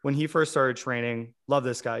when he first started training, love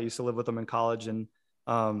this guy. I used to live with him in college. And,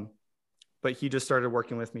 but he just started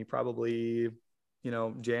working with me probably,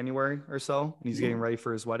 January or so, and he's getting ready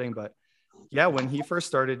for his wedding. But yeah, when he first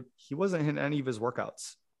started, he wasn't hitting any of his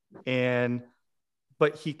workouts,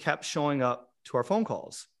 but he kept showing up to our phone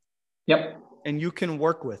calls. Yep. And you can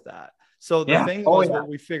work with that. So the thing was, what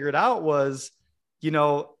we figured out was, you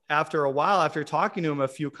know, after a while, after talking to him, a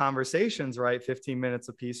few conversations, right, 15 minutes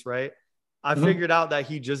a piece, right, I figured out that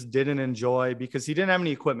he just didn't enjoy, because he didn't have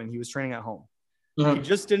any equipment. He was training at home. He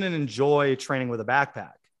just didn't enjoy training with a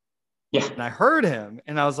backpack. Yeah. And I heard him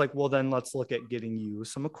and I was like, well, then let's look at getting you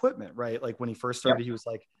some equipment, right? Like when he first started, he was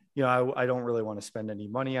like, you know, I don't really want to spend any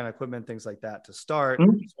money on equipment, things like that to start. I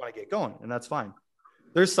just want to get going, and that's fine.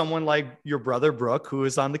 There's someone like your brother, Brooke, who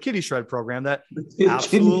is on the Kitty Shred program that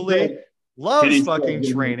absolutely loves fucking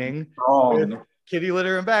training with kitty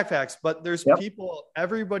litter and backpacks. But there's people,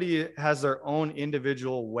 everybody has their own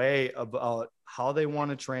individual way about how they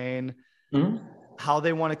want to train, how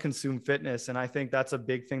they want to consume fitness. And I think that's a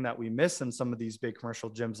big thing that we miss in some of these big commercial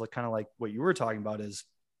gyms, like kind of like what you were talking about, is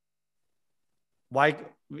why,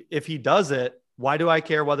 if he does it, why do I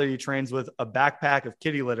care whether he trains with a backpack of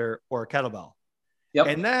kitty litter or a kettlebell?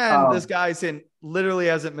 And then this guy literally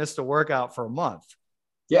hasn't missed a workout for a month.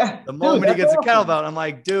 Yeah. The moment he gets a kettlebell, I'm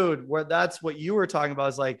like, dude, that's what you were talking about,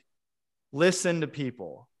 is like, listen to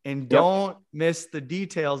people and don't miss the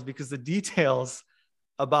details, because the details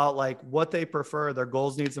about like what they prefer, their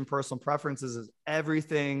goals, needs, and personal preferences is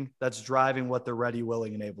everything that's driving what they're ready,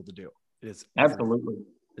 willing, and able to do. It is absolutely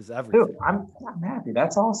is everything. Dude, I'm happy.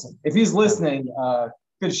 That's awesome. If he's listening,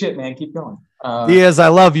 good shit, man. Keep going. Diaz, I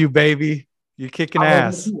love you, baby. You're kicking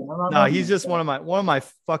ass. No, he's just one of my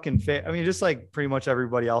fucking favorite. I mean, just like pretty much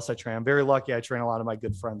everybody else I train. I'm very lucky. I train a lot of my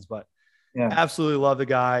good friends, but absolutely love the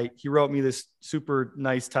guy. He wrote me this super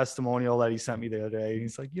nice testimonial that he sent me the other day.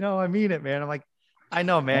 He's like, you know, I mean it, man. I'm like, I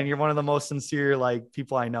know, man. You're one of the most sincere like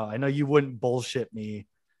people I know. I know you wouldn't bullshit me.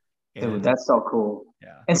 Dude, that's so cool.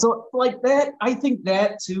 Yeah. And so like that, I think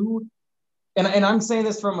that too, and I'm saying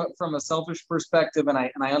this from a selfish perspective, and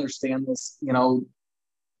I understand this, you know,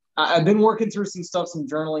 I've been working through some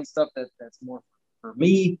journaling stuff that's more for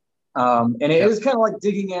me. And it is kind of like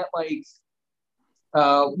digging at like,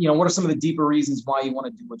 you know, what are some of the deeper reasons why you want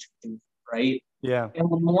to do what you do, right? Yeah. And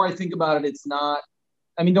the more I think about it, it's not,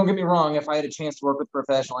 I mean, don't get me wrong. If I had a chance to work with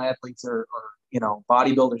professional athletes or you know,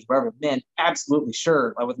 bodybuilders, whatever, man, absolutely,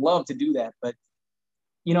 sure. I would love to do that. But,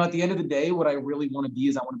 you know, at the end of the day, what I really want to be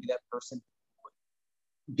is I want to be that person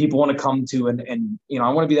people want to come to, and you know, I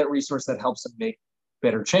want to be that resource that helps them make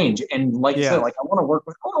better change. And like you said, like I want to work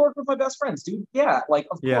with my best friends, dude. Yeah, like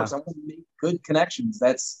of course I want to make good connections.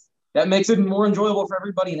 That makes it more enjoyable for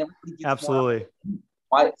everybody, and everybody gets absolutely.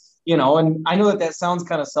 Why, you know, and I know that sounds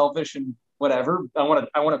kind of selfish and whatever. I want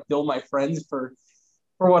to build my friends for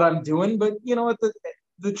what I'm doing, but you know what,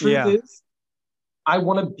 the truth is, I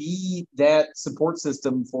want to be that support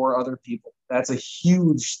system for other people. That's a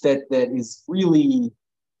huge that is really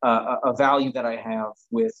a value that I have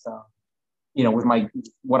with you know, with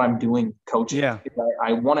what I'm doing coaching. Yeah.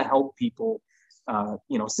 I want to help people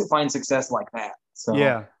you know, find success like that. So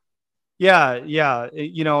yeah,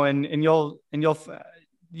 you know, and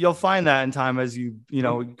you'll find that in time as you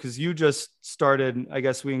know, because you just started, I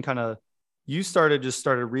guess you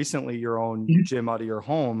started recently your own gym out of your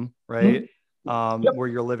home, right? Where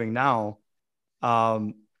you're living now.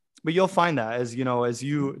 But you'll find that as you know,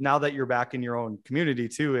 now that you're back in your own community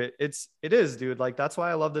too, it is, dude. Like, that's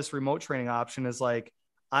why I love this remote training option, is like,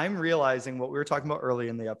 I'm realizing what we were talking about early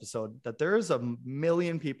in the episode, that there's a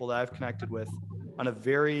million people that I've connected with on a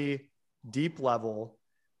very deep level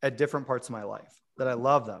at different parts of my life, that I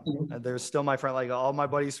love them. And there's still my friend, like all my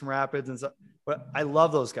buddies from Rapids and stuff, but I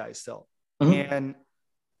love those guys still. And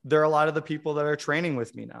there are a lot of the people that are training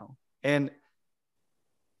with me now. And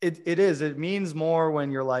it means more when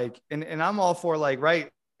you're like, and I'm all for like, right,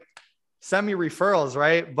 send me referrals,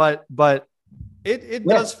 right? But it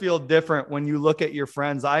does feel different when you look at your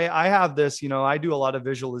friends. I have this, you know, I do a lot of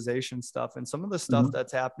visualization stuff, and some of the stuff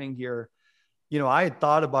that's happening here, you know, I had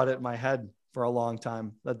thought about it in my head for a long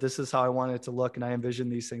time, that this is how I want it to look. And I envision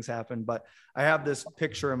these things happen, but I have this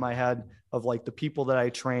picture in my head of like the people that I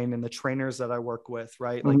train and the trainers that I work with,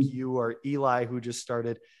 right? Like you or Eli, who just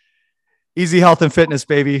started Easy Health and Fitness,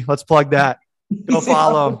 baby. Let's plug that. Go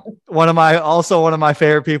follow him. One of my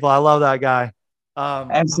favorite people. I love that guy. I'm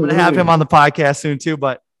going to have him on the podcast soon too,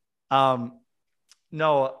 but lost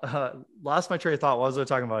my train of thought. What was I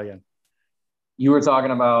talking about again? You were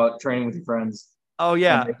talking about training with your friends. Oh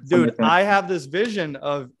yeah, dude. I have this vision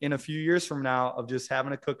of, in a few years from now, of just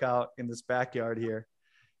having a cookout in this backyard here.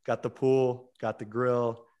 Got the pool, got the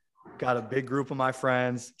grill, got a big group of my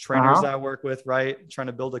friends, trainers that I work with, right? Trying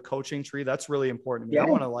to build a coaching tree. That's really important to me. I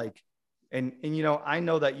want to like, and you know, I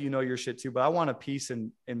know that you know your shit too, but I want a piece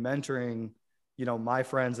in mentoring, you know, my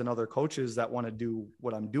friends and other coaches that want to do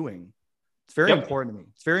what I'm doing. It's very important to me.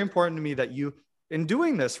 It's very important to me that you, in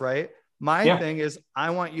doing this, right, My thing is,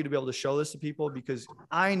 I want you to be able to show this to people because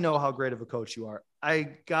I know how great of a coach you are. I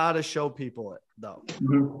got to show people it though.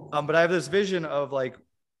 But I have this vision of like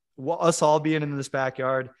us all being in this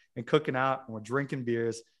backyard and cooking out and we're drinking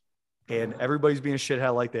beers and everybody's being a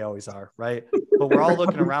shithead like they always are. Right. But we're all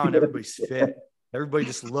looking around and everybody's fit. Everybody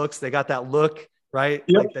just looks, they got that look, right?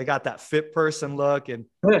 Yep. Like they got that fit person look and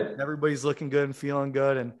everybody's looking good and feeling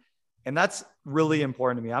good. And that's really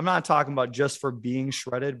important to me. I'm not talking about just for being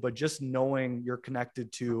shredded, but just knowing you're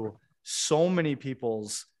connected to so many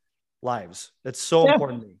people's lives. That's so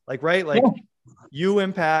important to me. Like, right. Like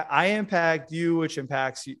I impact you, which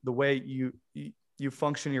impacts the way you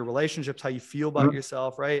function in your relationships, how you feel about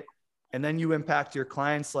yourself. Right. And then you impact your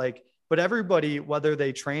clients. Like, but everybody, whether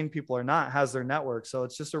they train people or not, has their network. So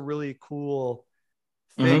it's just a really cool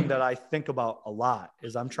thing that I think about a lot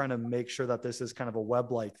is I'm trying to make sure that this is kind of a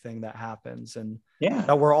web-like thing that happens and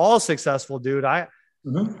that we're all successful, dude. I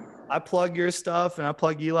plug your stuff and I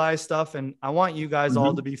plug Eli's stuff and I want you guys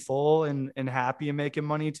all to be full and happy and making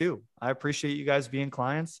money too. I appreciate you guys being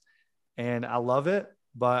clients and I love it,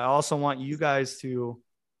 but I also want you guys to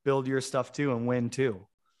build your stuff too and win too.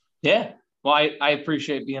 Yeah. Well, I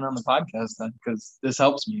appreciate being on the podcast then because this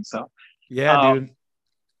helps me. So yeah, dude.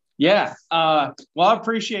 Yeah. Well, I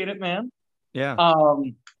appreciate it, man. Yeah.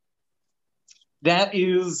 That's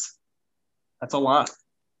a lot.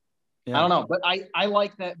 Yeah. I don't know, but I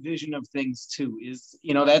like that vision of things too, is,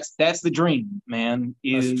 that's the dream, man.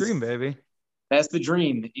 That's the dream, baby. That's the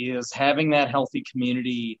dream, is having that healthy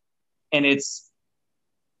community. And it's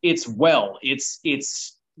kind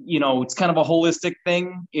of a holistic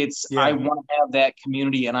thing. I want to have that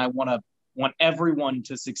community and I want everyone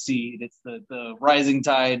to succeed. It's the rising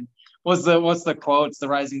tide. What's the quote? It's the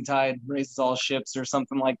rising tide raises all ships or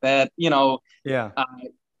something like that. Your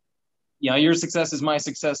success is my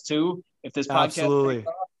success too. If this podcast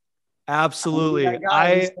absolutely.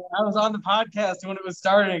 I was on the podcast when it was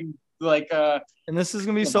starting, and this is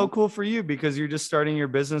going to be so cool for you because you're just starting your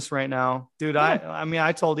business right now, dude.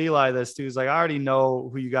 I told Eli this too. He's like, I already know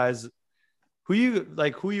who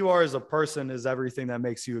you are as a person is everything that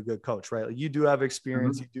makes you a good coach, right? Like you do have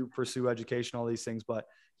experience, you do pursue education, all these things, but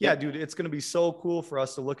yeah, dude, it's going to be so cool for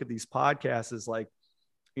us to look at these podcasts as like,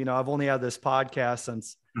 I've only had this podcast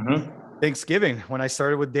since Thanksgiving when I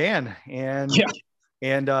started with Dan and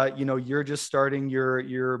you're just starting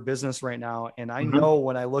your business right now. And I know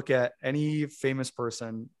when I look at any famous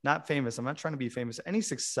person, not famous, I'm not trying to be famous, any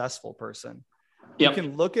successful person, you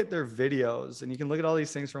can look at their videos and you can look at all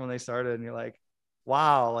these things from when they started and you're like,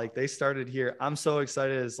 wow, like they started here. I'm so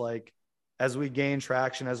excited as we gain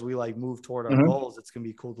traction, as we move toward our goals, it's going to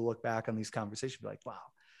be cool to look back on these conversations, be like, wow,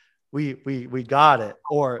 we got it.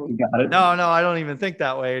 Or no, I don't even think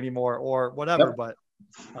that way anymore or whatever. But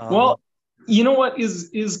well, you know what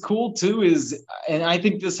is cool too is, and I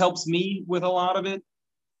think this helps me with a lot of it.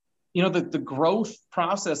 The growth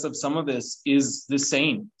process of some of this is the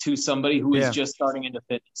same to somebody who is just starting into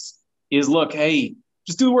fitness is look, hey,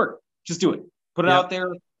 just do the work, just do it, put it out there,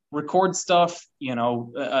 record stuff,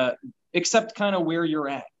 accept kind of where you're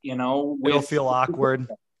at, it'll feel awkward.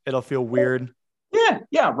 It'll feel weird.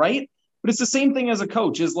 Yeah. Right. But it's the same thing as a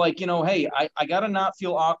coach is like, hey, I got to not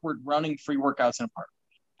feel awkward running free workouts in a park.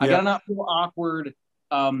 I got to not feel awkward.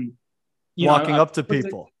 Walking up to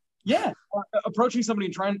people. Approaching somebody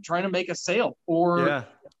and trying to make a sale or,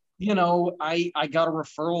 I got a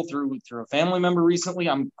referral through a family member recently.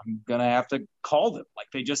 I'm going to have to call them. Like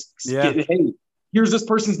they just get, hey, here's this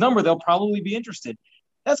person's number. They'll probably be interested.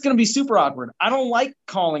 That's going to be super awkward. I don't like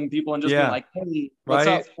calling people and just being like, hey, what's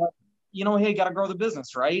up? Hey, got to grow the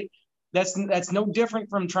business, right? That's no different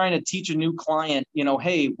from trying to teach a new client,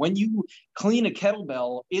 hey, when you clean a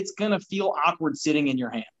kettlebell, it's going to feel awkward sitting in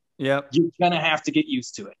your hand. Yep. You're going to have to get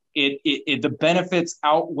used to it. The benefits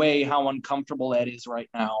outweigh how uncomfortable that is right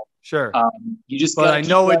now. Sure. But I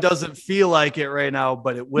know it doesn't feel like it right now,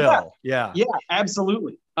 but it will. Yeah,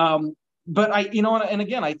 absolutely. But and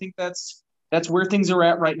again, I think that's where things are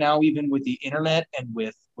at right now, even with the internet and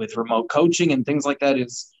with remote coaching and things like that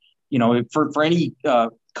is, for any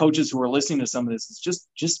coaches who are listening to some of this, it's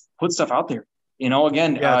just put stuff out there.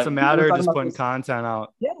 Again, it's a matter of just putting content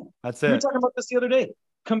out. Yeah, that's it. We were talking about this the other day.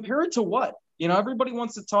 Compare it to what? Everybody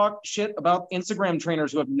wants to talk shit about Instagram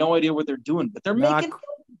trainers who have no idea what they're doing, but they're making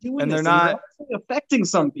doing and this, they're not actually affecting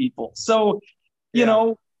some people. So,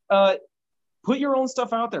 put your own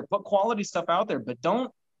stuff out there, put quality stuff out there, but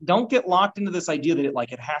don't get locked into this idea that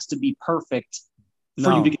it has to be perfect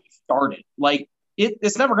for you to get started.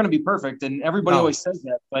 It's never going to be perfect, and everybody always says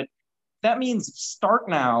that, but that means start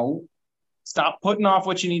now. Stop putting off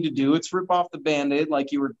what you need to do. It's rip off the Band-Aid,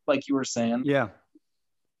 like you were saying. Yeah.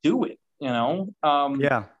 Do it.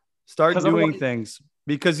 Yeah. Start doing things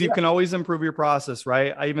because you can always improve your process,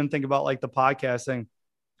 right? I even think about like the podcasting.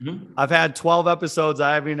 Mm-hmm. I've had 12 episodes.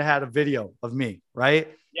 I haven't even had a video of me, right?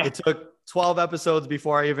 Yeah. It took 12 episodes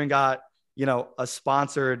before I even got, a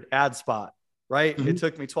sponsored ad spot, right? Mm-hmm. It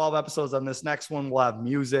took me 12 episodes. On this next one, we'll have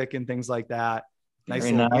music and things like that. Nice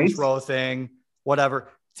little intro thing, whatever,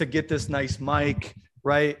 to get this nice mic,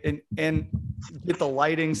 right? And get the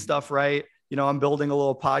lighting stuff right. I'm building a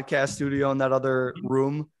little podcast studio in that other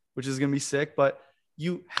room, which is going to be sick, but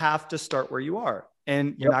you have to start where you are,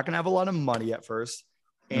 and you're not going to have a lot of money at first,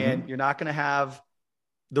 and you're not going to have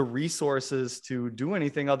the resources to do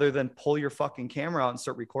anything other than pull your fucking camera out and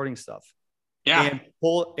start recording stuff. Yeah.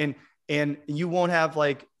 And you won't have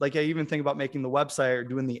like I even think about making the website or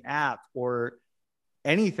doing the app or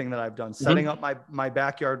anything that I've done, setting up my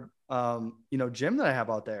backyard, gym that I have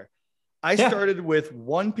out there. I started with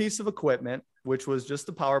one piece of equipment, which was just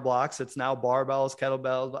the power blocks. It's now barbells,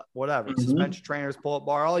 kettlebells, whatever, suspension trainers, pull-up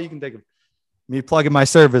bar, all you can think of. Me plugging my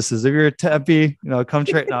services. If you're a Tempe, come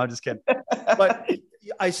trade. No, I'm just kidding. But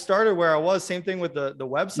I started where I was. Same thing with the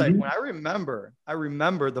website. When I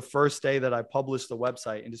remember the first day that I published the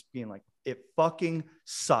website and just being like, it fucking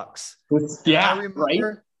sucks. Yeah, right.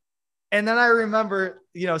 And then I remember,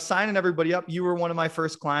 signing everybody up. You were one of my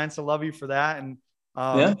first clients. I love you for that. And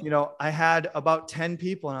I had about 10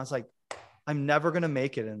 people, and I was like, I'm never going to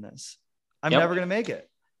make it in this. I'm never going to make it.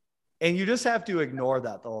 And you just have to ignore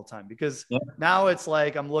that the whole time, because now it's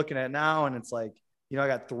like, I'm looking at now and it's like, I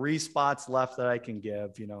got 3 spots left that I can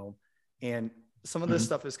give, and some of this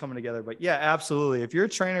stuff is coming together. But yeah, absolutely. If you're a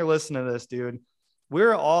trainer listening to this, dude,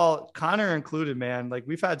 we're all, Connor included, man. Like,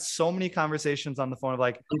 we've had so many conversations on the phone of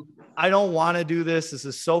like, I don't want to do this. This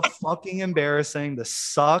is so fucking embarrassing. This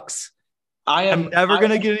sucks. I'm never going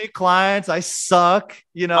to get any clients. I suck.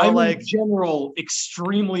 I'm in general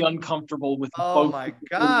extremely uncomfortable with. Oh my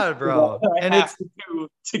God, bro. And it's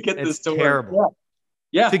to get this to terrible. Work.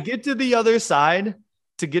 Yeah. To get to the other side,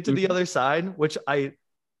 which I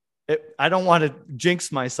don't want to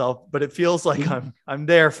jinx myself, but it feels like I'm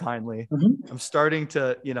there finally. I'm starting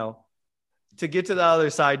to, to get to the other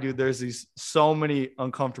side, dude. There's so many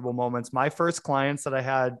uncomfortable moments. My first clients that I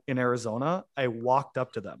had in Arizona, I walked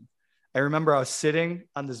up to them. I remember I was sitting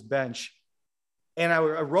on this bench, and I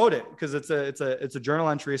wrote it because it's a journal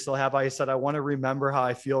entry I still have. I said, I want to remember how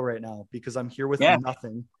I feel right now because I'm here with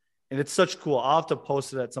nothing. And it's such cool. I'll have to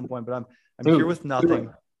post it at some point, but I'm here with nothing.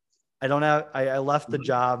 I left the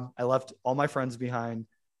job. I left all my friends behind.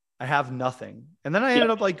 I have nothing. And then I ended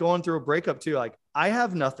up like going through a breakup too. Like, I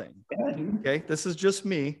have nothing. Okay. This is just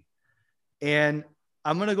me. And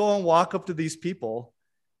I'm going to go and walk up to these people,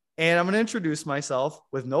 and I'm going to introduce myself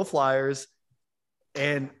with no flyers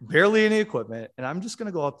and barely any equipment. And I'm just going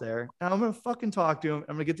to go up there and I'm going to fucking talk to them.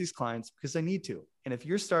 I'm going to get these clients because I need to. And if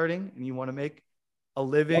you're starting and you want to make a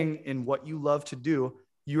living in what you love to do,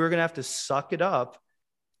 you are going to have to suck it up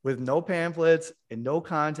with no pamphlets and no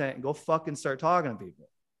content and go fucking start talking to people.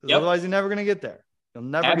 Otherwise, you're never going to get there. You'll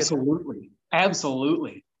never get there.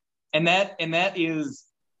 Absolutely. And that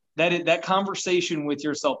conversation with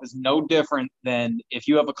yourself is no different than if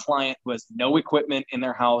you have a client who has no equipment in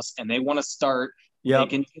their house and they want to start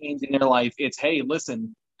making change in their life. It's, hey,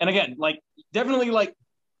 listen. And again, like, definitely like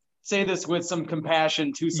say this with some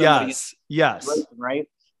compassion to somebody. Yes. Right.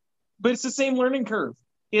 But it's the same learning curve.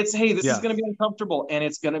 It's, hey, this is going to be uncomfortable, and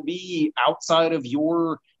it's going to be outside of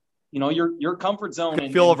your comfort zone. It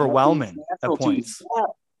can feel overwhelming at points.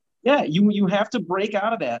 Yeah. You have to break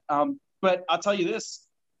out of that. But I'll tell you this.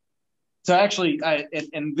 So actually,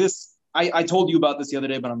 I told you about this the other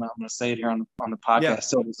day, but I'm not going to say it here on the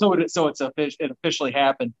podcast. Yeah. It officially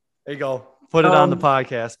happened. There you go. Put it on the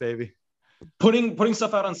podcast, baby. Putting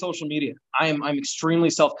stuff out on social media. I'm extremely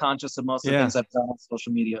self-conscious of most of the things I've done on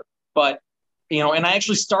social media, but and I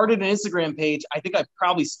actually started an Instagram page. I think I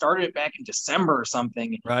probably started it back in December or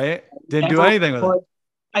something. Right. Didn't do anything with it.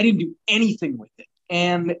 I didn't do anything with it.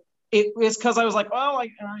 And it was because I was like, well, I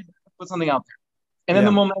put something out there. And then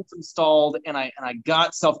the momentum stalled, and I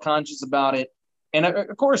got self-conscious about it. And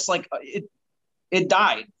of course, like it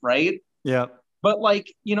died, right? Yeah. But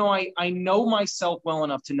like, I know myself well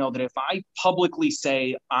enough to know that if I publicly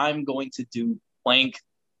say I'm going to do blank,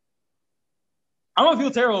 I'm going to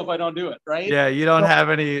feel terrible if I don't do it, right? Yeah, you don't have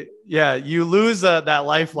any. Yeah, you lose that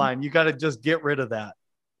lifeline. You got to just get rid of that.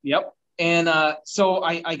 Yep. And so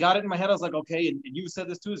I got it in my head. I was like, okay, and you said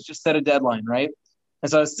this too, is just set a deadline, right?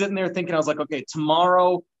 And so I was sitting there thinking, I was like, okay,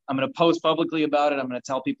 tomorrow I'm going to post publicly about it. I'm going to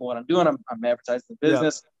tell people what I'm doing. I'm advertising the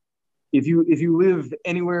business. if you live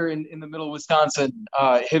anywhere in the middle of Wisconsin,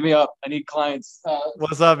 hit me up. I need clients.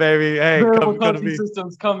 What's up, baby? Hey, variable come to coaching me.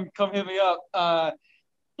 systems. Come hit me up.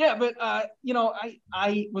 Yeah, but I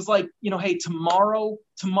was like, hey, tomorrow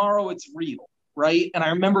it's real, right? And I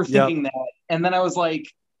remember thinking that, and then I was like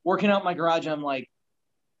working out in my garage, and I'm like,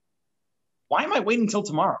 why am I waiting until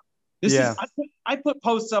tomorrow? I put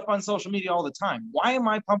posts up on social media all the time. Why am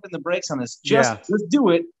I pumping the brakes on this? Just do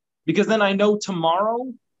it, because then I know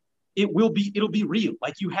tomorrow it'll be real.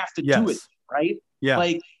 Like, you have to do it, right? Yeah.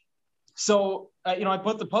 Like, so I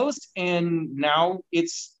put the post, and now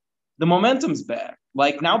the momentum's back.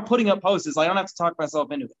 Like, now putting up posts is like, I don't have to talk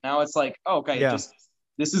myself into it. Now it's like,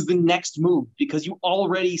 this is the next move, because you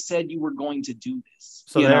already said you were going to do this.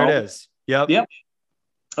 So there it is. Yep.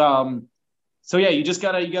 So yeah, you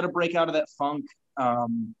gotta break out of that funk.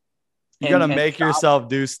 You got to make yourself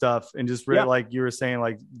do stuff, and just like you were saying,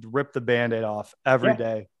 like, rip the Band-Aid off every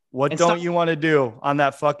day. What don't you want to do on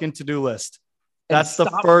that fucking to-do list? That's the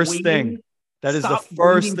first thing. That is the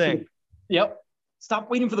first thing.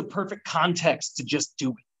 Stop waiting for the perfect context to just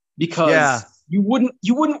do it, because you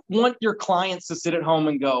wouldn't want your clients to sit at home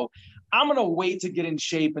and go, I'm going to wait to get in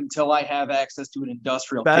shape until I have access to an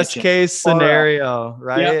industrial best kitchen. Case scenario,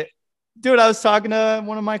 right? Dude, I was talking to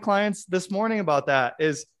one of my clients this morning about that.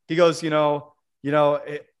 He goes, it'll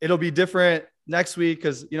be different next week,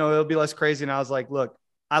 because, it'll be less crazy. And I was like, look,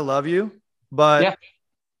 I love you, but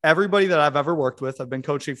everybody that I've ever worked with, I've been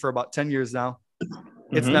coaching for about 10 years now.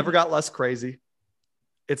 It's never got less crazy.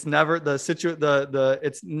 It's never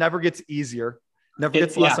it never gets easier, never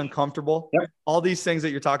gets less uncomfortable. All these things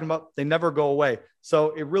that you're talking about, they never go away.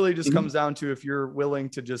 So it really just comes down to if you're willing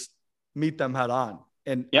to just meet them head on.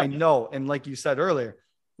 And I know, and like you said earlier,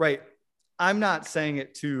 right, I'm not saying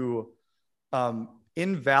it to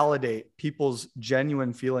invalidate people's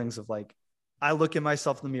genuine feelings of like, I look at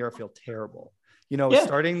myself in the mirror, I feel terrible.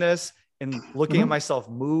 Starting this and looking at myself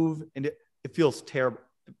move, and it feels terrible.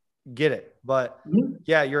 Get it. But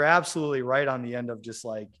you're absolutely right on the end of just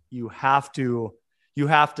like, you have to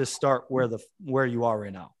start where you are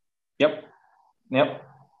right now. Yep.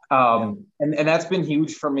 And that's been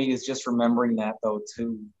huge for me, is just remembering that, though,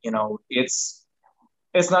 too. It's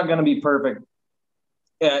not going to be perfect.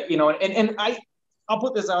 And I'll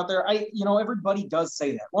put this out there. Everybody does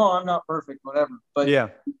say that. Well, I'm not perfect, whatever. But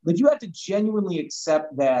you have to genuinely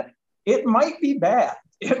accept that it might be bad.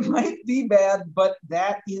 It might be bad, but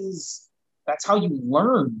that's how you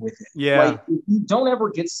learn with it. Like, if you don't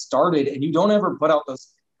ever get started, and you don't ever put out those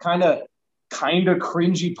kind of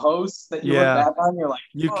cringy posts that you look back on, you're like,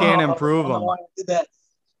 you can't improve them. I did that.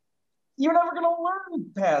 You're never gonna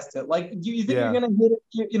learn past it. Like, you think you're gonna hit it?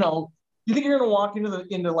 You think you're gonna walk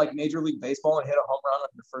into like Major League Baseball and hit a home run on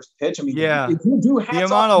your first pitch? I mean, if you do, the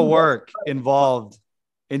amount of work involved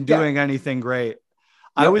in doing anything great.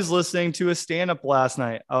 I was listening to a stand-up last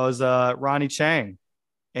night. I was Ronnie Chang,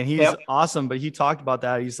 and he's awesome, but he talked about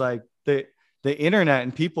that. He's like, the internet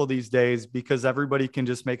and people these days, because everybody can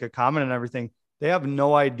just make a comment and everything, they have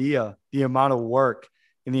no idea the amount of work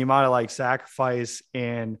and the amount of like sacrifice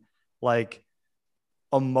and like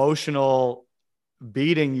emotional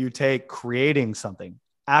beating you take creating something,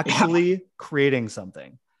 creating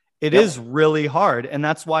something. It is really hard. And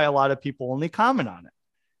that's why a lot of people only comment on it.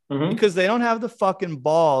 Because they don't have the fucking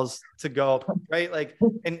balls to go, right? Like,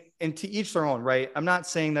 and to each their own, right? I'm not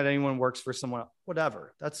saying that anyone works for someone,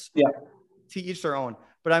 whatever. That's to each their own.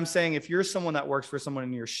 But I'm saying, if you're someone that works for someone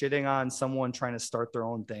and you're shitting on someone trying to start their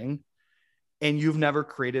own thing, and you've never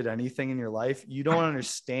created anything in your life, you don't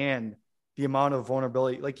understand the amount of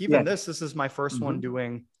vulnerability. Like, even this is my first one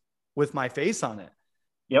doing with my face on it.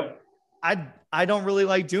 I don't really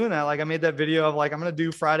like doing that. Like, I made that video of like, I'm going to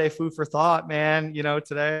do Friday food for thought, man,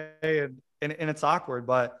 today. And it's awkward,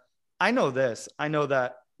 but I know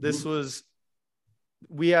that this was,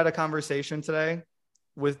 we had a conversation today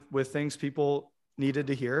with things people needed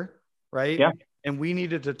to hear. Right. And we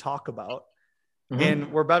needed to talk about,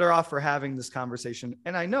 and we're better off for having this conversation.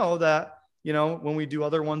 And I know that, when we do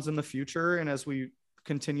other ones in the future, and as we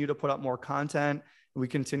continue to put up more content, and we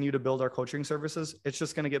continue to build our coaching services, it's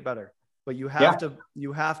just going to get better. But you have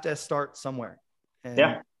to start somewhere,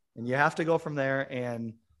 and you have to go from there.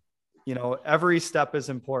 And, every step is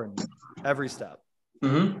important. Every step.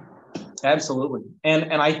 Absolutely.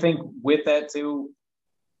 And I think with that too,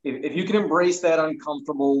 if you can embrace that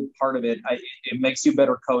uncomfortable part of it, it makes you a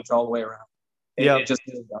better coach all the way around. It just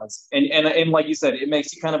really does. And like you said, it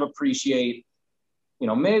makes you kind of appreciate,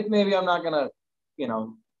 maybe I'm not going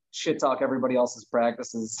to, shit talk everybody else's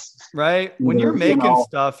practices. Right. When you're making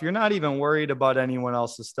stuff, you're not even worried about anyone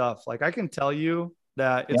else's stuff. Like, I can tell you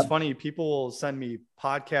that it's funny. People will send me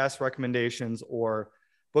podcast recommendations or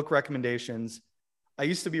book recommendations. I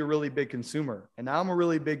used to be a really big consumer, and now I'm a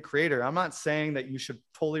really big creator. I'm not saying that you should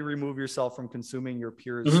totally remove yourself from consuming your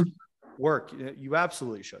peers' work. You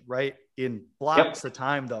absolutely should, right? In blocks of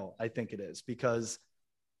time, though, I think it is, because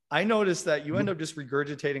I noticed that you end up just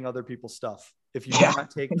regurgitating other people's stuff if you do not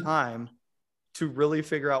take time to really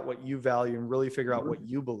figure out what you value and really figure out what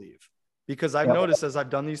you believe. Because I've noticed as I've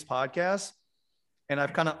done these podcasts and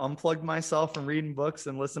I've kind of unplugged myself from reading books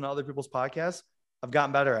and listening to other people's podcasts, I've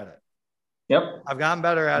gotten better at it. I've gotten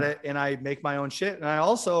better at it, and I make my own shit. And I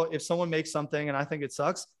also, if someone makes something and I think it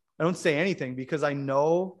sucks, I don't say anything, because I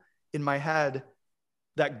know in my head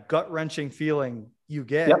that gut-wrenching feeling you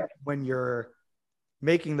get when you're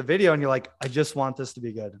making the video and you're like, I just want this to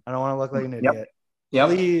be good. I don't want to look like an idiot.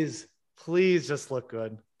 Please just look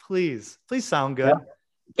good. Please sound good.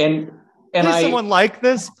 And please, someone like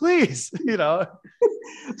this, please,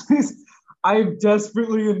 please. I'm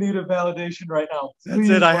desperately in need of validation right now. Please.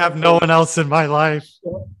 That's it. I have no one else in my life.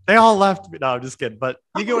 They all left me. No, I'm just kidding. But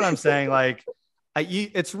you get what I'm saying? Like,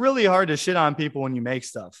 it's really hard to shit on people when you make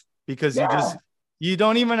stuff, because you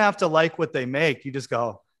don't even have to like what they make. You just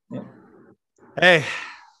go, hey,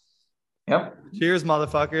 cheers,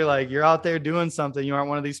 motherfucker. Like, you're out there doing something. You aren't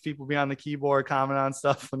one of these people behind the keyboard commenting on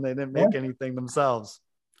stuff when they didn't make anything themselves.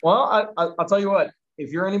 Well, I'll tell you what. If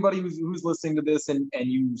you're anybody who's listening to this and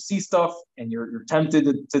you see stuff and you're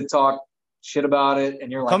tempted to talk shit about it,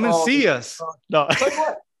 and you're like, come and see us. No.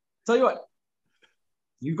 Tell you what,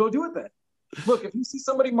 you go do it then. Look, if you see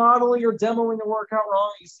somebody modeling or demoing a workout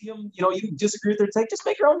wrong, you see them, you disagree with their take, just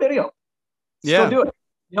make your own video. Just go do it.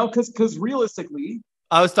 Because realistically,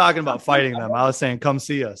 I was talking about fighting them. I was saying, come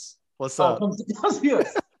see us. What's up? Come see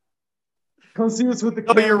us. Come see us with the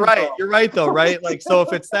camera. You're right. You're right though, right? Like, so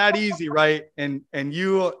if it's that easy, right? And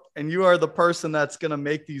you are the person that's going to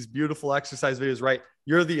make these beautiful exercise videos, right?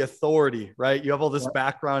 You're the authority, right? You have all this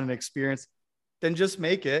background and experience, then just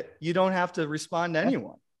make it. You don't have to respond to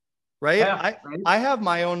anyone, right? Yeah, I have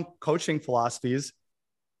my own coaching philosophies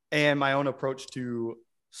and my own approach to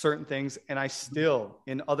certain things. And I still,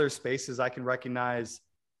 in other spaces, I can recognize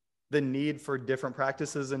the need for different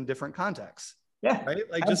practices in different contexts. Yeah. Right.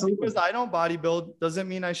 Like, just because I don't bodybuild doesn't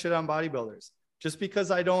mean I shit on bodybuilders. Just because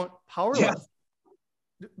I don't powerlift,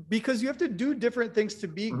 because you have to do different things to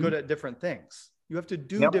be good at different things. You have to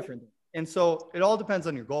do different. And so it all depends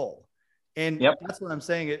on your goal. And that's what I'm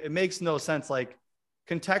saying. It makes no sense. Like,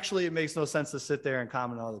 contextually, it makes no sense to sit there and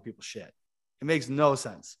comment on other people's shit. It makes no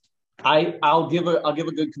sense. I'll give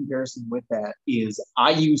a good comparison with that. Is I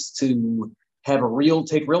used to have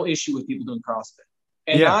take real issue with people doing CrossFit.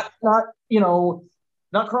 And not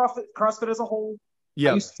CrossFit as a whole.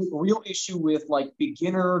 I used to take a real issue with like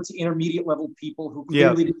beginner to intermediate level people who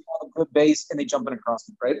clearly didn't have a good base and they jump into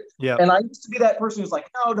CrossFit, right? Yeah. And I used to be that person who's like,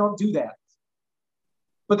 no, don't do that.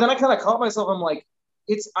 But then I kind of caught myself. I'm like,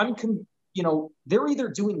 they're either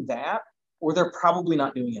doing that or they're probably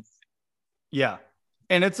not doing anything. Yeah.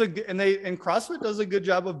 And and CrossFit does a good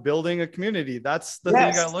job of building a community. That's the thing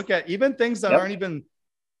you got to look at. Even things that aren't even.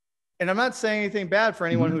 And I'm not saying anything bad for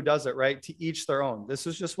anyone who does it, right? To each their own. This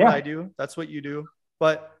is just what I do. That's what you do.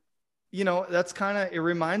 But, that's it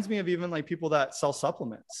reminds me of even like people that sell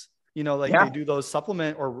supplements, they do those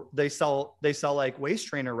supplement, or they sell like waist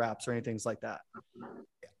trainer wraps or anything like that.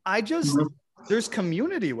 There's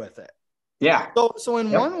community with it. Yeah. So in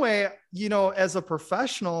one way, as a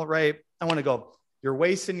professional, right, I want to go, you're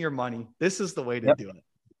wasting your money. This is the way to do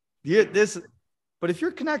it. But if you're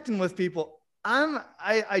connecting with people,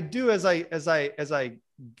 I do as I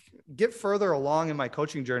get further along in my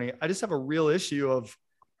coaching journey, I just have a real issue of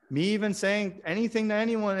me even saying anything to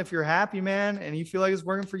anyone. If you're happy, man, and you feel like it's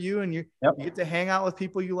working for you, and you get to hang out with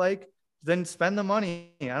people you like, then spend the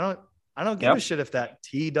money. I don't give a shit if that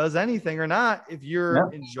tea does anything or not. If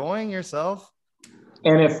you're enjoying yourself.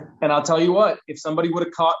 And I'll tell you what, if somebody would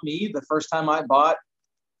have caught me the first time I bought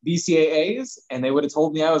BCAAs and they would have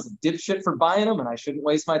told me I was a dipshit for buying them and I shouldn't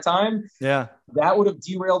waste my time, that would have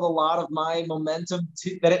derailed a lot of my momentum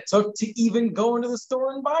that it took to even go into the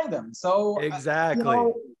store and buy them. So exactly.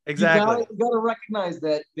 You got to recognize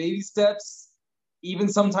that baby steps, even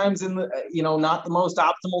sometimes in the not the most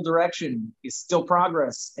optimal direction, is still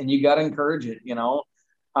progress, and you got to encourage it. And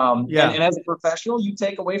as a professional, you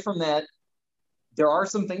take away from that. There are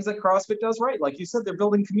some things that CrossFit does right, like you said, they're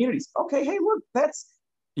building communities. Okay, hey, look, that's.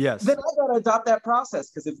 Yes. Then I got to adopt that process,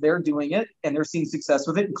 because if they're doing it and they're seeing success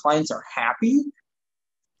with it and clients are happy,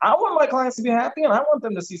 I want my clients to be happy and I want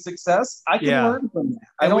them to see success. I can learn from that.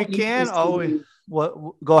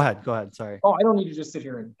 Go ahead. Sorry. Oh, I don't need to just sit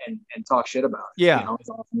here and talk shit about it. Yeah. As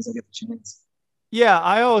often as I get the chance. Yeah,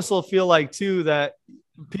 I also feel like too that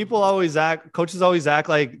coaches always act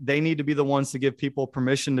like they need to be the ones to give people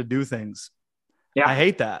permission to do things. Yeah. I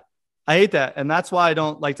hate that. And that's why I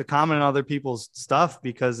don't like to comment on other people's stuff,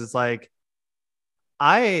 because it's like,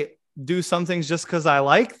 I do some things just because I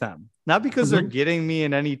like them, not because they're getting me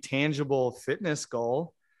in any tangible fitness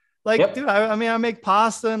goal. Like, dude, I mean, I make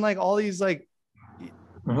pasta and like all these like,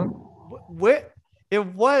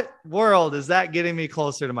 in what world is that getting me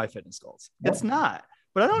closer to my fitness goals? It's not.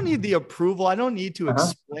 But I don't need the approval. I don't need to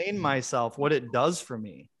explain myself what it does for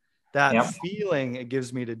me. That feeling it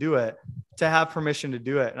gives me to do it, to have permission to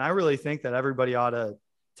do it. And I really think that everybody ought to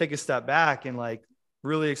take a step back and like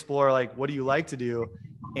really explore, like, what do you like to do?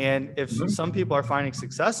 And if some people are finding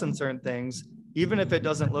success in certain things, even if it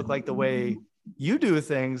doesn't look like the way you do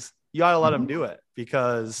things, you ought to let them do it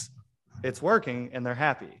because it's working and they're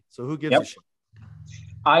happy. So who gives a shit?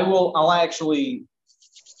 I'll actually,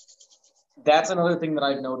 that's another thing that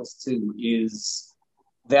I've noticed too, is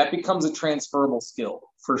that becomes a transferable skill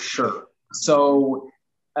for sure. So,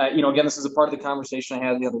 again, this is a part of the conversation I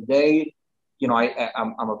had the other day.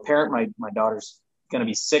 I'm a parent. My daughter's going to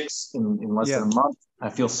be 6 in less than a month.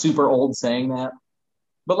 I feel super old saying that,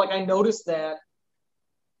 but like, I noticed that,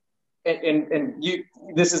 and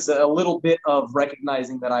this is a little bit of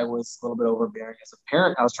recognizing that I was a little bit overbearing as a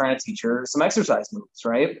parent. I was trying to teach her some exercise moves,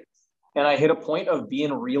 right? And I hit a point of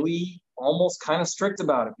being really almost kind of strict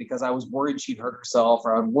about it because I was worried she'd hurt herself,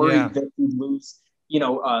 or I'm worried that she'd lose,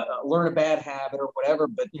 learn a bad habit or whatever.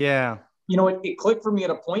 But it clicked for me at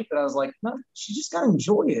a point that I was like, no, she just got to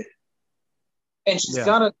enjoy it. And she's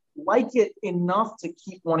got to like it enough to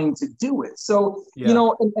keep wanting to do it. So,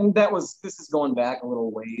 and this is going back a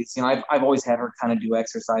little ways. I've always had her kind of do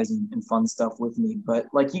exercise and fun stuff with me, but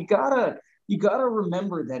like, you gotta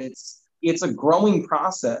remember that it's a growing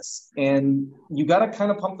process, and you got to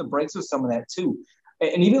kind of pump the brakes with some of that too.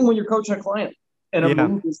 And even when you're coaching a client and a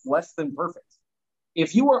move is less than perfect,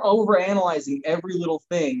 if you are overanalyzing every little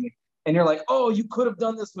thing and you're like, oh, you could have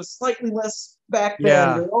done this with slightly less back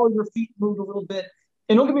bend, or oh, your feet moved a little bit.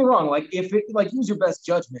 And don't get me wrong, like use your best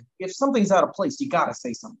judgment. If something's out of place, you got to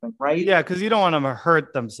say something, right? Yeah, because you don't want them to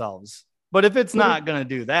hurt themselves. But if it's not going to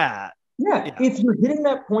do that. Yeah, if you're hitting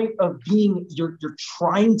that point of being, you're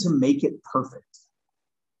trying to make it perfect,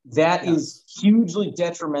 that is hugely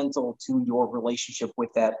detrimental to your relationship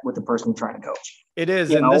with the person you're trying to coach. It is.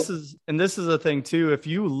 This is a thing too. If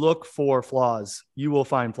you look for flaws, you will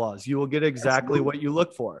find flaws. You will get exactly what you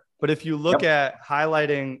look for. But if you look at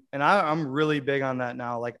highlighting, and I'm really big on that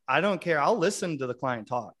now, like, I don't care. I'll listen to the client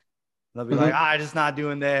talk. They'll be like, I'm just not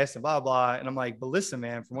doing this and blah, blah. And I'm like, but listen,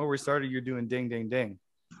 man, from where we started, you're doing ding, ding, ding.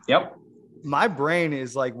 Yep. My brain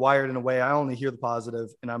is like wired in a way. I only hear the positive,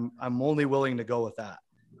 and I'm only willing to go with that,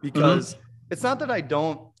 because it's not that I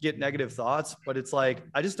don't get negative thoughts, but it's like,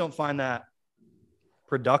 I just don't find that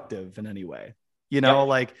productive in any way,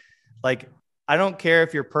 like I don't care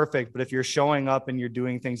if you're perfect, but if you're showing up and you're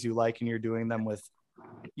doing things you like and you're doing them with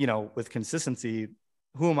consistency,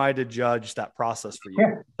 who am I to judge that process for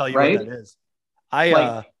you? Tell you what that is.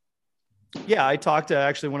 I talked to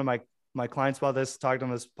actually one of my clients about this, talked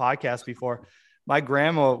on this podcast before. My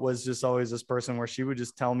grandma was just always this person where she would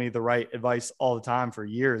just tell me the right advice all the time for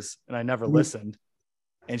years, and I never listened.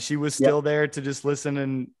 And she was still there to just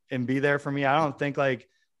listen and be there for me. I don't think like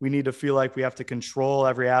we need to feel like we have to control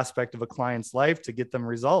every aspect of a client's life to get them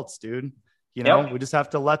results, dude. We just have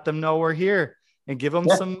to let them know we're here and give them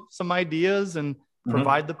some ideas and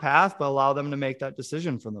provide the path, but allow them to make that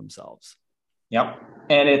decision for themselves. Yep.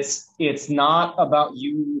 And it's not about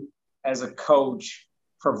you as a coach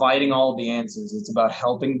providing all the answers. It's about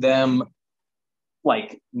helping them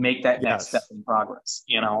like make that next step in progress.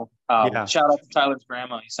 Shout out to Tyler's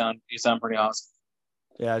grandma. You sound pretty awesome.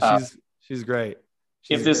 Yeah, she's great.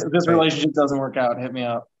 If this relationship doesn't work out, hit me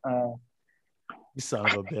up. You son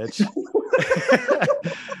of a bitch.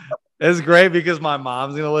 It's great because my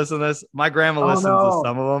mom's gonna listen to this. My grandma listens to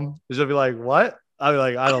some of them. She'll be like, "What?" I'll be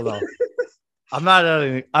like, "I don't know." I'm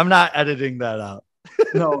not editing that out.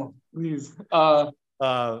 No, please. Well,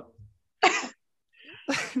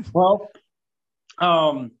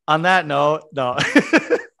 on that note, no. All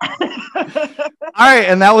right,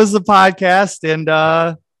 and that was the podcast, and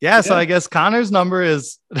so I guess Connor's number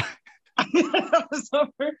is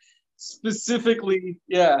specifically,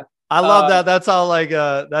 I love that. That's how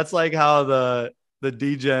that's like how the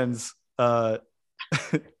DGens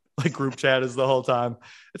like group chat is the whole time.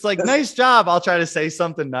 It's like, nice job. I'll try to say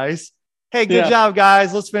something nice. Hey, good job,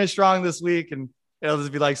 guys. Let's finish strong this week. And it'll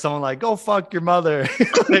just be like someone like, go fuck your mother.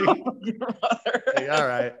 Your mother. Like, all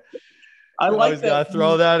right. I like that. Gotta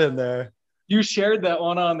throw that in there. You shared that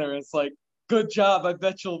one on there. It's like, good job. I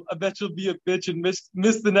bet you'll be a bitch and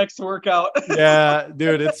miss the next workout. Yeah,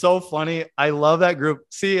 dude, it's so funny. I love that group.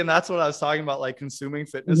 See, and that's what I was talking about, like consuming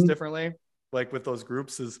fitness differently, like with those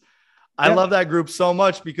groups is I love that group so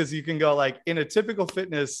much because you can go like in a typical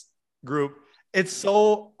fitness group, it's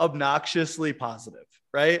so obnoxiously positive,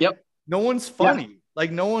 right? Yep. No one's funny. Yeah.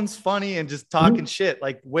 Like no one's funny and just talking shit.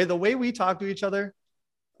 Like the way we talk to each other,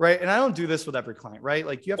 right? And I don't do this with every client, right?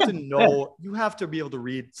 Like you have to know, you have to be able to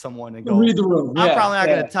read someone and go, read the room. I'm probably not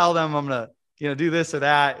going to tell them I'm going to, do this or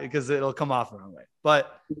that because it'll come off the wrong way.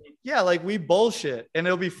 But yeah, like we bullshit and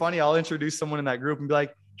it'll be funny. I'll introduce someone in that group and be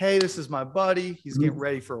like, hey, this is my buddy. He's getting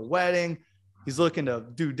ready for a wedding. He's looking to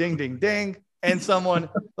do ding, ding, ding. And someone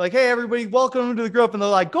like, hey, everybody, welcome to the group. And they're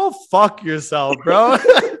like, go fuck yourself, bro.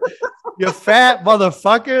 You fat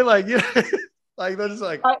motherfucker. Like, like they're just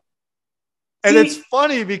like, and it's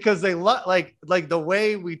funny because they like the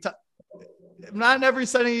way we talk. Not in every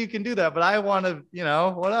setting you can do that, but I want to,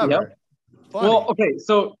 whatever. Yep. Well, okay.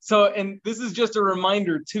 So, and this is just a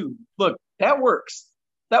reminder too. Look, that works.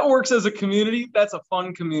 That works as a community. That's a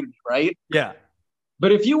fun community, right? Yeah.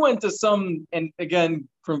 But if you went to some, and again,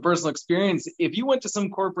 from personal experience, if you went to some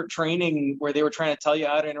corporate training where they were trying to tell you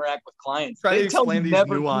how to interact with clients, try to explain these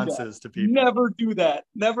nuances to people. Never do that.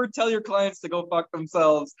 Never tell your clients to go fuck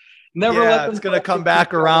themselves. Never let them. It's going to come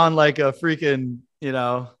back around like a freaking,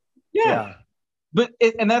 Yeah. But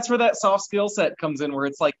and that's where that soft skill set comes in, where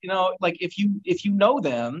it's like, like if you know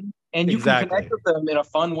them and you can connect with them in a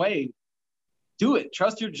fun way, do it.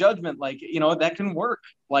 Trust your judgment. Like, that can work.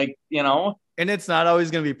 Like, And it's not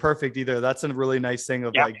always going to be perfect either. That's a really nice thing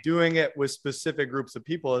of like doing it with specific groups of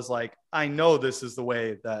people is like, I know this is the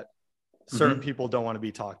way that certain people don't want to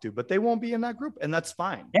be talked to, but they won't be in that group. And that's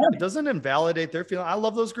fine. Yeah. It doesn't invalidate their feeling. I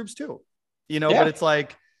love those groups too, but it's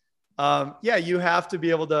like, you have to be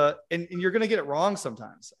able to, and you're going to get it wrong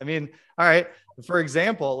sometimes. I mean, all right. For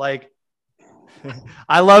example, like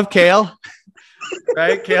I love Kale,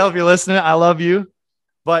 right? Kale, if you're listening, I love you.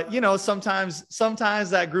 But, sometimes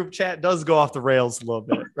that group chat does go off the rails a little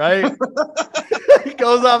bit, right? It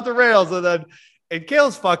goes off the rails. And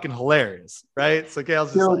Kale's fucking hilarious, right? So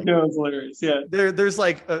Kale's just Kale's hilarious. Yeah. There's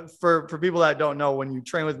like, for people that don't know, when you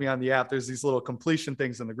train with me on the app, there's these little completion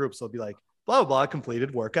things in the group. So it'll be like, blah, blah,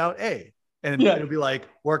 completed workout A. And it'll be like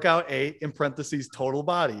workout A in parentheses, total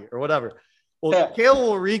body or whatever. Well, Kale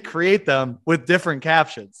will recreate them with different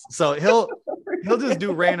captions. So he'll just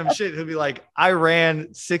do random shit. He'll be like, I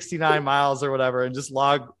ran 69 miles or whatever and just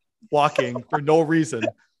log walking for no reason.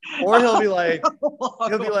 Or he'll be like,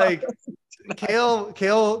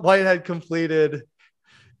 Kale Whitehead completed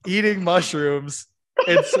eating mushrooms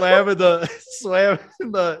and swam in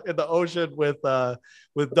the ocean with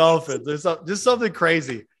dolphins. There's just something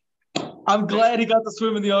crazy. I'm glad he got to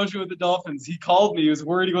swim in the ocean with the dolphins. He called me. He was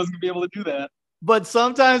worried he wasn't gonna be able to do that. But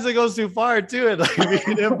sometimes it goes too far too. And like me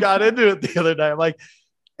and him got into it the other night. I'm like,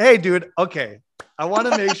 hey, dude, okay. I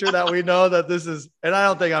want to make sure that we know that this is, and I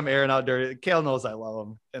don't think I'm airing out dirty. Kale knows I love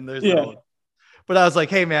him. And there's but I was like,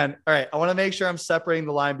 hey man, all right, I want to make sure I'm separating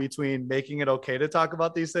the line between making it okay to talk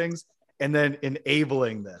about these things and then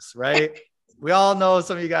enabling this, right? We all know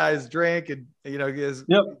some of you guys drink and,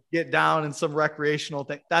 get down in some recreational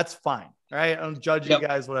thing. That's fine. Right. I don't judge you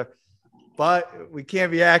guys, whatever, but we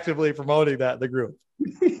can't be actively promoting that in the group.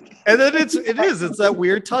 And then it's that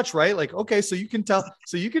weird touch, right? Like, okay, so you can tell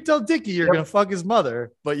Dickie you're going to fuck his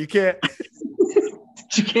mother, but you can't.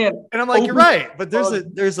 You can't. And I'm like, you're right. But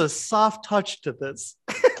there's a soft touch to this.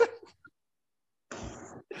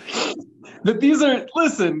 But these are,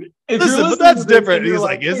 listen, but that's different. He's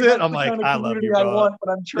like, is it? I'm like, I love you, bro. I want,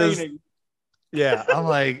 but I'm training. Yeah. I'm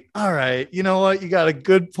like, all right, you know what? You got a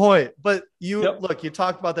good point. But look, you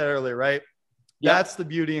talked about that earlier, right? Yep. That's the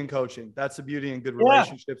beauty in coaching. That's the beauty in good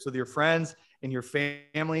relationships with your friends and your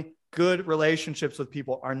family. Good relationships with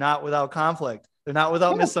people are not without conflict. They're not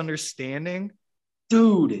without misunderstanding.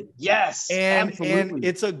 Dude, yes. And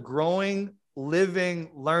it's a growing, living,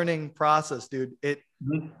 learning process, dude.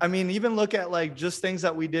 I mean, even look at like just things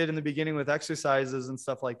that we did in the beginning with exercises and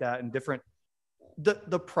stuff like that and different,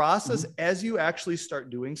 the process as you actually start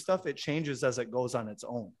doing stuff, it changes as it goes on its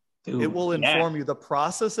own. Dude, it will inform you. The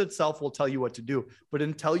process itself will tell you what to do, but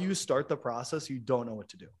until you start the process, you don't know what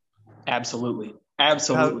to do. Absolutely.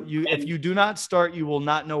 If you do not start, you will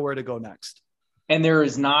not know where to go next. And there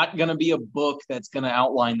is not going to be a book that's going to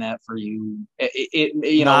outline that for you.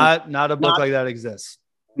 Not a book like that exists.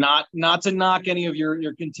 Not to knock any of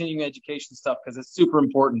your continuing education stuff, because it's super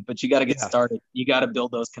important, but you got to get started. You got to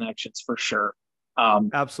build those connections for sure.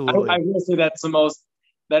 Absolutely. I will say that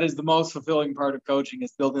is the most fulfilling part of coaching,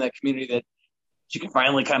 is building that community that you can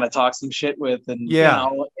finally kind of talk some shit with. And,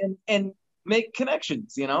 and make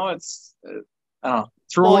connections. You know, it's I don't know,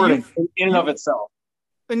 it's rewarding in and of itself.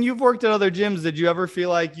 And you've worked at other gyms. Did you ever feel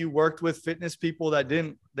like you worked with fitness people that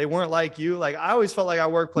they weren't like you? Like, I always felt like I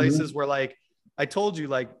worked places where, like, I told you,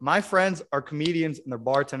 like, my friends are comedians and they're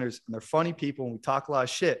bartenders and they're funny people and we talk a lot of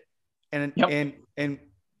shit. And and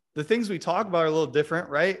the things we talk about are a little different,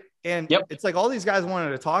 right? And it's like all these guys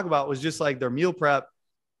wanted to talk about was just like their meal prep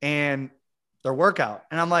and their workout.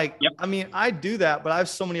 And I'm like, I mean, I do that, but I have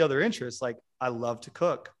so many other interests. Like, I love to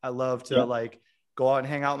cook. I love to like go out and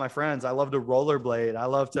hang out with my friends. I love to rollerblade. I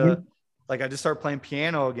love to like, I just started playing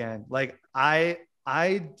piano again. Like, I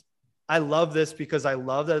love this because I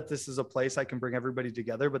love that this is a place I can bring everybody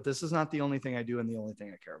together, but this is not the only thing I do and the only thing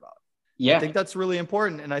I care about. I think that's really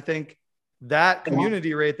important. And I think that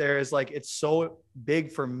community right there is like, it's so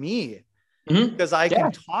big for me because I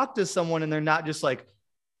can talk to someone and they're not just like,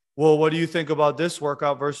 well, what do you think about this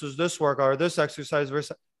workout versus this workout or this exercise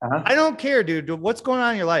versus, I don't care, dude. What's going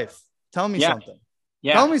on in your life? Tell me something.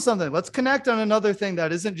 Tell me something. Let's connect on another thing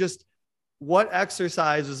that isn't just what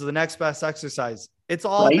exercise is the next best exercise. It's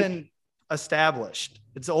all been established.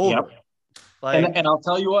 It's over. Like, and I'll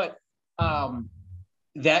tell you what,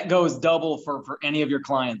 that goes double for any of your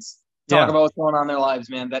clients. Talk about what's going on in their lives,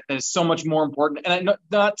 man. That is so much more important. And I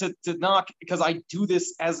not to knock, because I do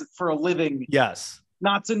this for a living. Yes.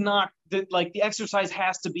 Not to knock that, like, the exercise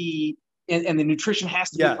has to be and the nutrition has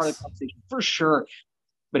to be part of the conversation for sure.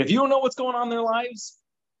 But if you don't know what's going on in their lives,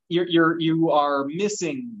 you are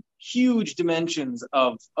missing huge dimensions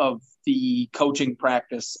of the coaching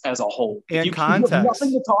practice as a whole. And if you context. have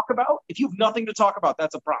nothing to talk about,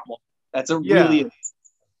 that's a problem. That's a really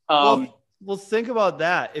well, think about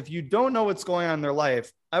that. If you don't know what's going on in their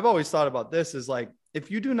life, I've always thought about this is like, if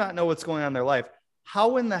you do not know what's going on in their life,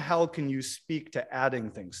 how in the hell can you speak to adding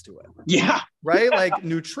things to it? Yeah. Right? Like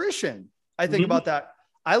nutrition. I think about that.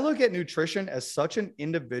 I look at nutrition as such an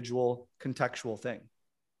individual contextual thing.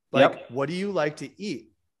 Like, what do you like to eat?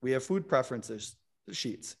 We have food preferences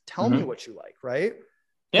sheets. Tell me what you like, right?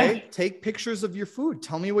 Okay. Take pictures of your food.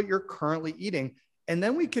 Tell me what you're currently eating. And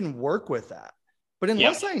then we can work with that. But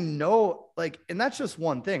unless I know, like, and that's just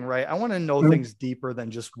one thing, right? I want to know things deeper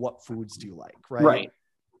than just what foods do you like, right?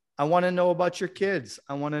 I want to know about your kids.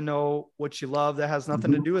 I want to know what you love that has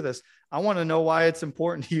nothing to do with this. I want to know why it's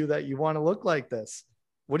important to you that you want to look like this.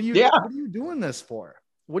 What are you doing this for?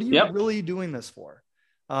 What are you really doing this for?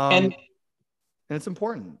 And it's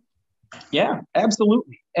important. Yeah,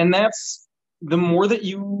 absolutely. And that's the more that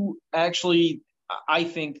you actually, I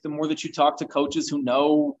think the more that you talk to coaches who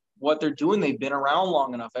know what they're doing, they've been around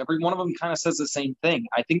long enough. Every one of them kind of says the same thing.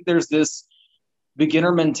 I think there's this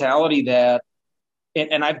beginner mentality that,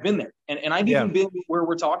 and I've been there, and I've even been where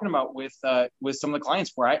we're talking about with some of the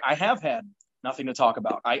clients where I have had nothing to talk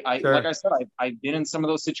about. Like I said, I've been in some of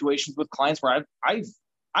those situations with clients where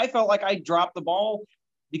I felt like I dropped the ball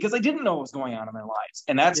because I didn't know what was going on in their lives,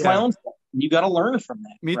 and that's my own fault. You got to learn from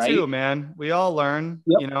that. Me too, man. We all learn,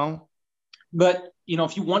 you know. But you know,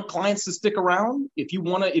 if you want clients to stick around, if you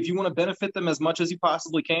want to benefit them as much as you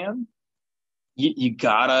possibly can, you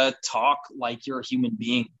gotta talk like you're a human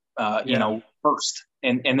being, you know, first,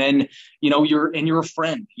 and then you know you're a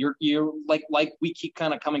friend. You're like we keep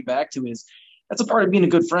kind of coming back to is that's a part of being a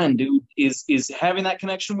good friend, dude. Is having that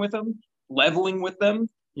connection with them, leveling with them,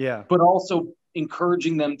 but also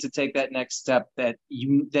encouraging them to take that next step that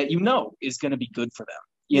you know is going to be good for them.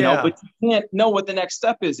 You know, but you can't know what the next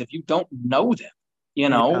step is if you don't know them, you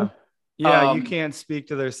know? You can't speak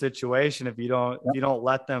to their situation if you don't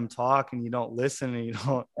let them talk and you don't listen and you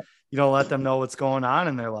don't let them know what's going on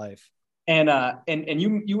in their life. And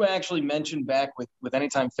you actually mentioned back with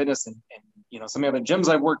Anytime Fitness and you know, some of the other gyms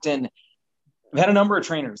I've worked in, I've had a number of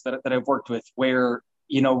trainers that I've worked with where,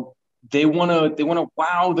 you know, they want to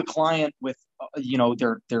wow the client with, you know,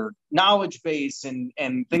 their knowledge base and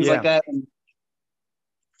things like that. And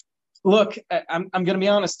look, I'm going to be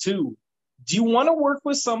honest too. Do you want to work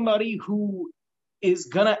with somebody who is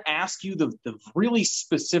going to ask you the really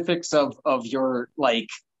specifics of your, like,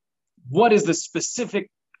 what is the specific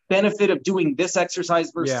benefit of doing this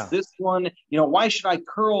exercise versus this one? You know, why should I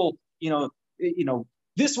curl, you know,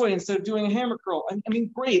 this way instead of doing a hammer curl? I mean,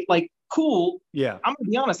 great. Like, cool. Yeah. I'm going to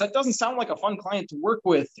be honest. That doesn't sound like a fun client to work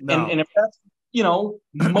with. No. And if that's, you know,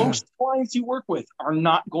 most clients you work with are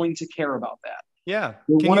not going to care about that. Yeah.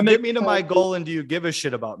 Can you get me to my goal and do you give a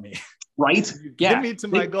shit about me? Right. Get me to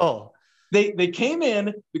my goal. They came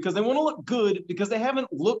in because they want to look good because they haven't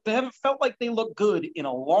felt like they look good in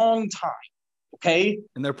a long time. Okay.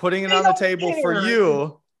 And they're putting it on the table for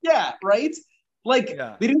you. Yeah. Right. Like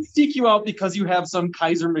they didn't seek you out because you have some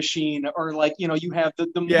Kaiser machine or like, you know, you have the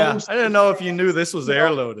most. I didn't know if you knew this was air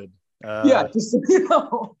loaded. Yeah, just,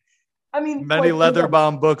 I mean, many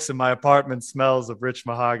leather-bound books in my apartment smells of rich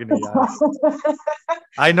mahogany.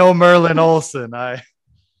 I know Merlin Olsen.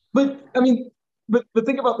 But I mean, but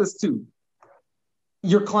think about this too.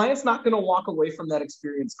 Your client's not going to walk away from that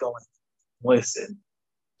experience going, listen,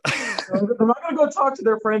 they're not going to go talk to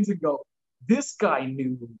their friends and go, this guy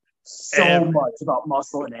knew so much about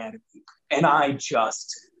muscle anatomy, and I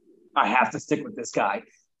have to stick with this guy.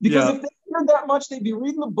 Because if they learned that much, they'd be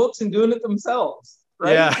reading the books and doing it themselves,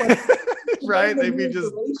 right? Yeah, like, right. They'd be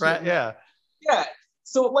just, yeah.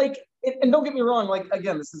 So like, and don't get me wrong, like,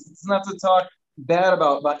 again, it's not to talk bad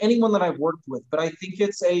about anyone that I've worked with, but I think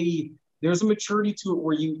there's a maturity to it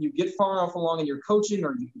where you get far enough along in your coaching,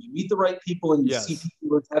 or you meet the right people and you see people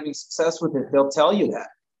who are having success with it. They'll tell you that.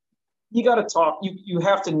 You got to talk. You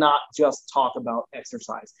have to not just talk about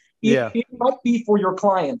exercise. It might be for your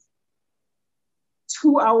client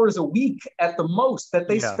 2 hours a week at the most that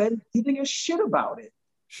they spend giving a shit about it.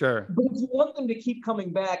 Sure. But if you want them to keep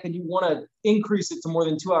coming back and you want to increase it to more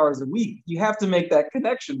than 2 hours a week, you have to make that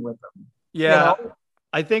connection with them. Yeah. You know?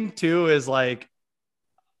 I think too is like,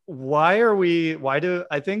 why do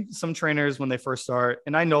I think some trainers when they first start,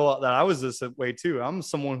 and I know that I was this way too. I'm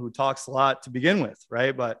someone who talks a lot to begin with.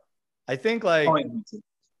 Right. But I think like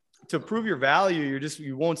to prove your value,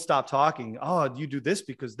 you won't stop talking. Oh, you do this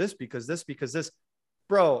because this.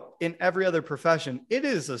 Bro, in every other profession, it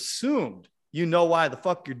is assumed you know why the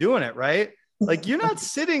fuck you're doing it, right? Like you're not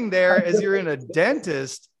sitting there as you're in a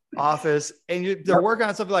dentist office and they're working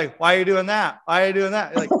on something like, why are you doing that? Why are you doing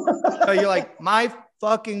that? You're like, my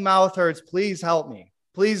fucking mouth hurts. Please help me.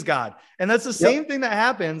 Please, God. And that's the same thing that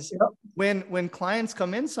happens when clients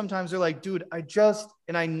come in. Sometimes they're like, dude,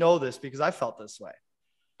 and I know this because I felt this way.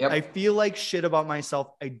 I feel like shit about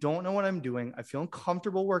myself. I don't know what I'm doing. I feel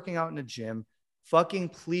uncomfortable working out in a gym. Fucking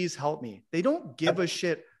please help me. They don't give a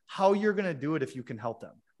shit how you're going to do it if you can help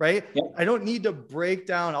them, right? I don't need to break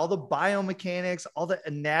down all the biomechanics, all the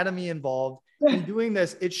anatomy involved in doing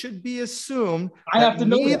this. It should be assumed I have to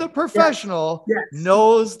know the professional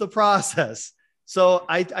knows the process. So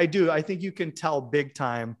I think you can tell big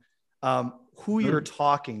time who you're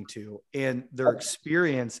talking to and their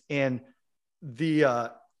experience and the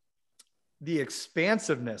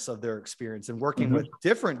expansiveness of their experience and working with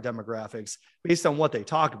different demographics based on what they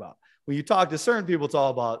talk about. When you talk to certain people, it's all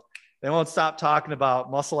about, they won't stop talking about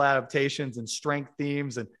muscle adaptations and strength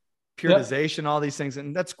themes and periodization, all these things.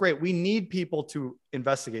 And that's great. We need people to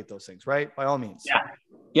investigate those things, right? By all means.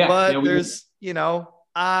 Yeah. But there's,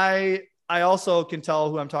 I also can tell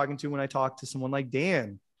who I'm talking to when I talk to someone like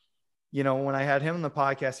Dan. When I had him on the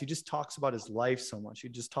podcast, he just talks about his life so much. He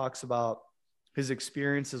just talks about his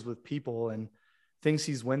experiences with people and things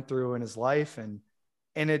he's went through in his life. And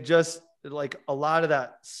it just like a lot of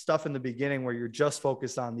that stuff in the beginning where you're just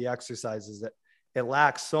focused on the exercises, that it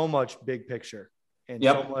lacks so much big picture and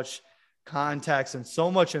so much context and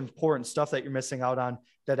so much important stuff that you're missing out on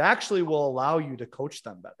that actually will allow you to coach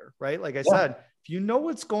them better. Right. Like I said, if you know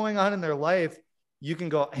what's going on in their life, you can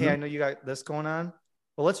go, hey, I know you got this going on,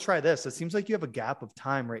 but let's try this. It seems like you have a gap of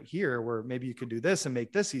time right here where maybe you could do this and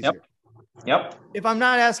make this easier. If I'm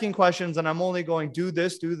not asking questions and I'm only going, do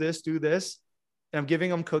this, and I'm giving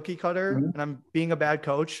them cookie cutter and I'm being a bad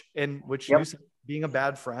coach and you said, being a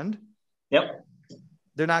bad friend,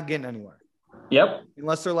 they're not getting anywhere.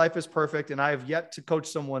 Unless their life is perfect. And I have yet to coach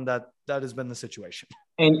someone that has been the situation.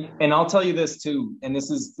 And I'll tell you this too. And this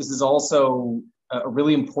is also a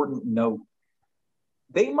really important note.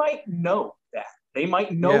 They might know that. They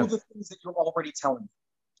might know the things that you're already telling them.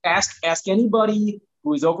 Ask anybody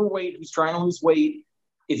who is overweight, who's trying to lose weight.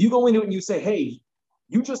 If you go into it and you say, hey,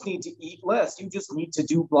 you just need to eat less. You just need to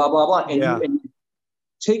do blah, blah, blah. And you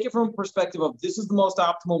take it from a perspective of this is the most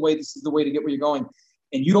optimal way. This is the way to get where you're going.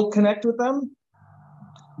 And you don't connect with them.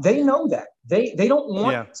 They know that. They don't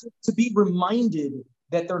want to be reminded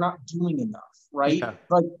that they're not doing enough. Right.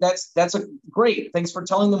 Like that's a great. Thanks for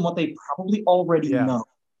telling them what they probably already know.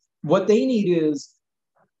 What they need is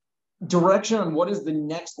direction on what is the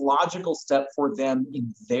next logical step for them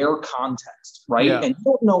in their context, right? And you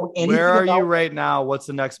don't know anything. Where are you right now? What's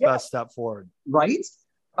the next best step forward? Right.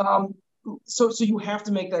 So you have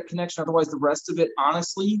to make that connection. Otherwise, the rest of it,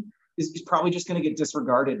 honestly, is probably just going to get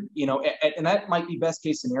disregarded. And that might be best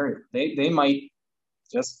case scenario. They might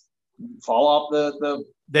just fall off the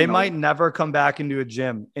They might never come back into a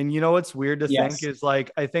gym. And what's weird to think is like,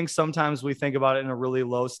 I think sometimes we think about it in a really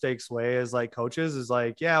low stakes way as like coaches is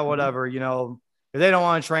like, whatever, if they don't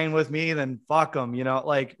want to train with me, then fuck them,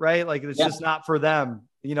 like, right. Like it's just not for them.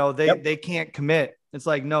 They can't commit. It's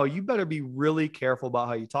like, no, you better be really careful about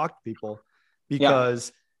how you talk to people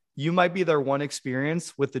because you might be their one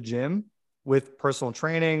experience with the gym, with personal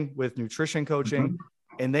training, with nutrition coaching,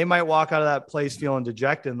 and they might walk out of that place feeling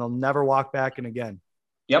dejected and they'll never walk back in again.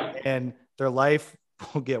 Yep. And their life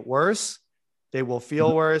will get worse. They will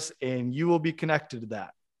feel worse, and you will be connected to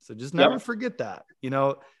that. So just never forget that.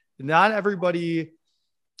 Not everybody,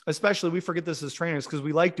 especially we forget this as trainers because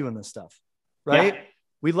we like doing this stuff, right? Yeah.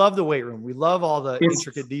 We love the weight room. We love all the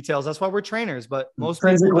intricate details. That's why we're trainers, but most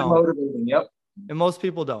people don't. Motivating. Yep. And most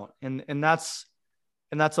people don't. And that's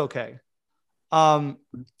okay. We'll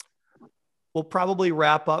probably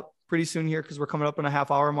wrap up pretty soon here because we're coming up on a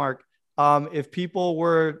half-hour mark. If people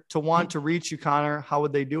were to want to reach you, Connor, how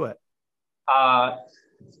would they do it?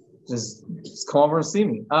 Just come over and see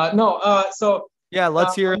me. So yeah,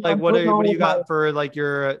 let's hear what do you got for like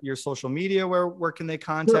your social media? Where can they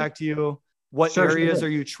contact you? What areas are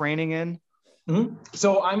you training in? Mm-hmm.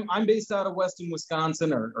 So I'm based out of Weston,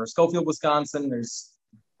 Wisconsin, or Schofield, Wisconsin.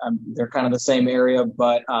 They're kind of the same area,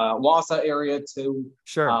 but Wausau area too.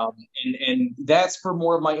 Sure. And that's for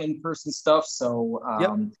more of my in-person stuff. So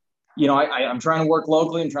I'm trying to work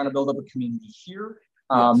locally. I'm trying to build up a community here.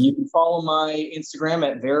 You can follow my Instagram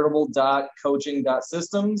at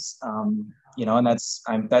veritable.coaching.systems. And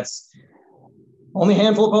that's only a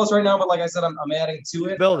handful of posts right now, but like I said, I'm adding to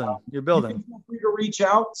it. You're building. You can feel free to reach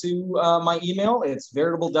out to my email. It's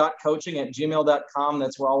veritable.coaching@gmail.com.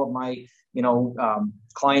 That's where all of my,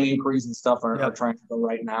 client inquiries and stuff are trying to go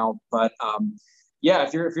right now. But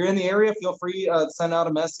if you're in the area, feel free to send out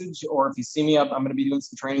a message, or if you see me up, I'm going to be doing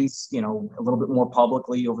some trainings, a little bit more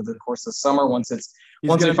publicly over the course of summer. He's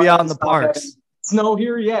going to be out in the parks. Snow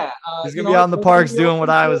here, yeah. He's going to be out in the parks doing what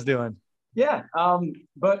I was doing. Yeah.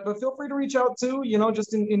 But feel free to reach out too,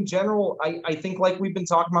 just in general. I think like we've been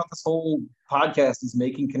talking about this whole podcast is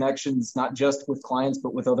making connections, not just with clients,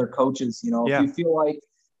 but with other coaches. If you feel like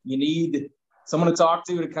you need someone to talk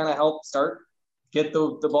to kind of help get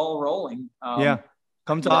the ball rolling.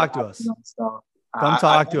 Come talk to us. Come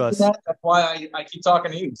talk to us. That's why I keep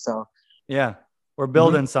talking to you. So yeah, we're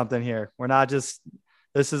building something here. We're not just,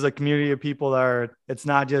 this is a community of people it's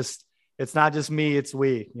not just me, it's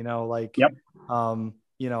we, and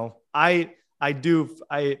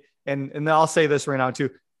I'll say this right now too.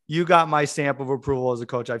 You got my stamp of approval as a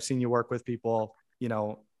coach. I've seen you work with people,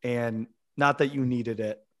 and not that you needed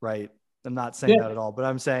it, right? I'm not saying that at all, but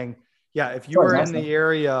I'm saying, if you were in the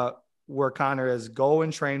area where Connor is, go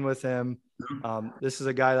and train with him. This is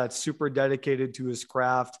a guy that's super dedicated to his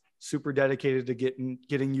craft, super dedicated to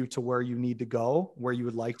getting you to where you need to go, where you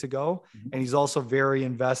would like to go. And he's also very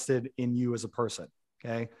invested in you as a person.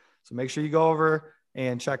 Okay. So make sure you go over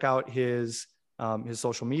and check out his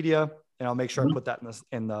social media, and I'll make sure I put that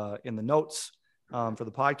in the notes for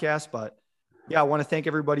the podcast. But I want to thank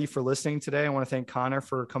everybody for listening today. I want to thank Connor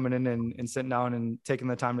for coming in and sitting down and taking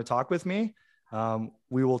the time to talk with me.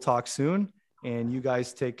 We will talk soon, and you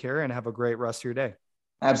guys take care and have a great rest of your day.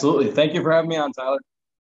 Absolutely. Thank you for having me on, Tyler.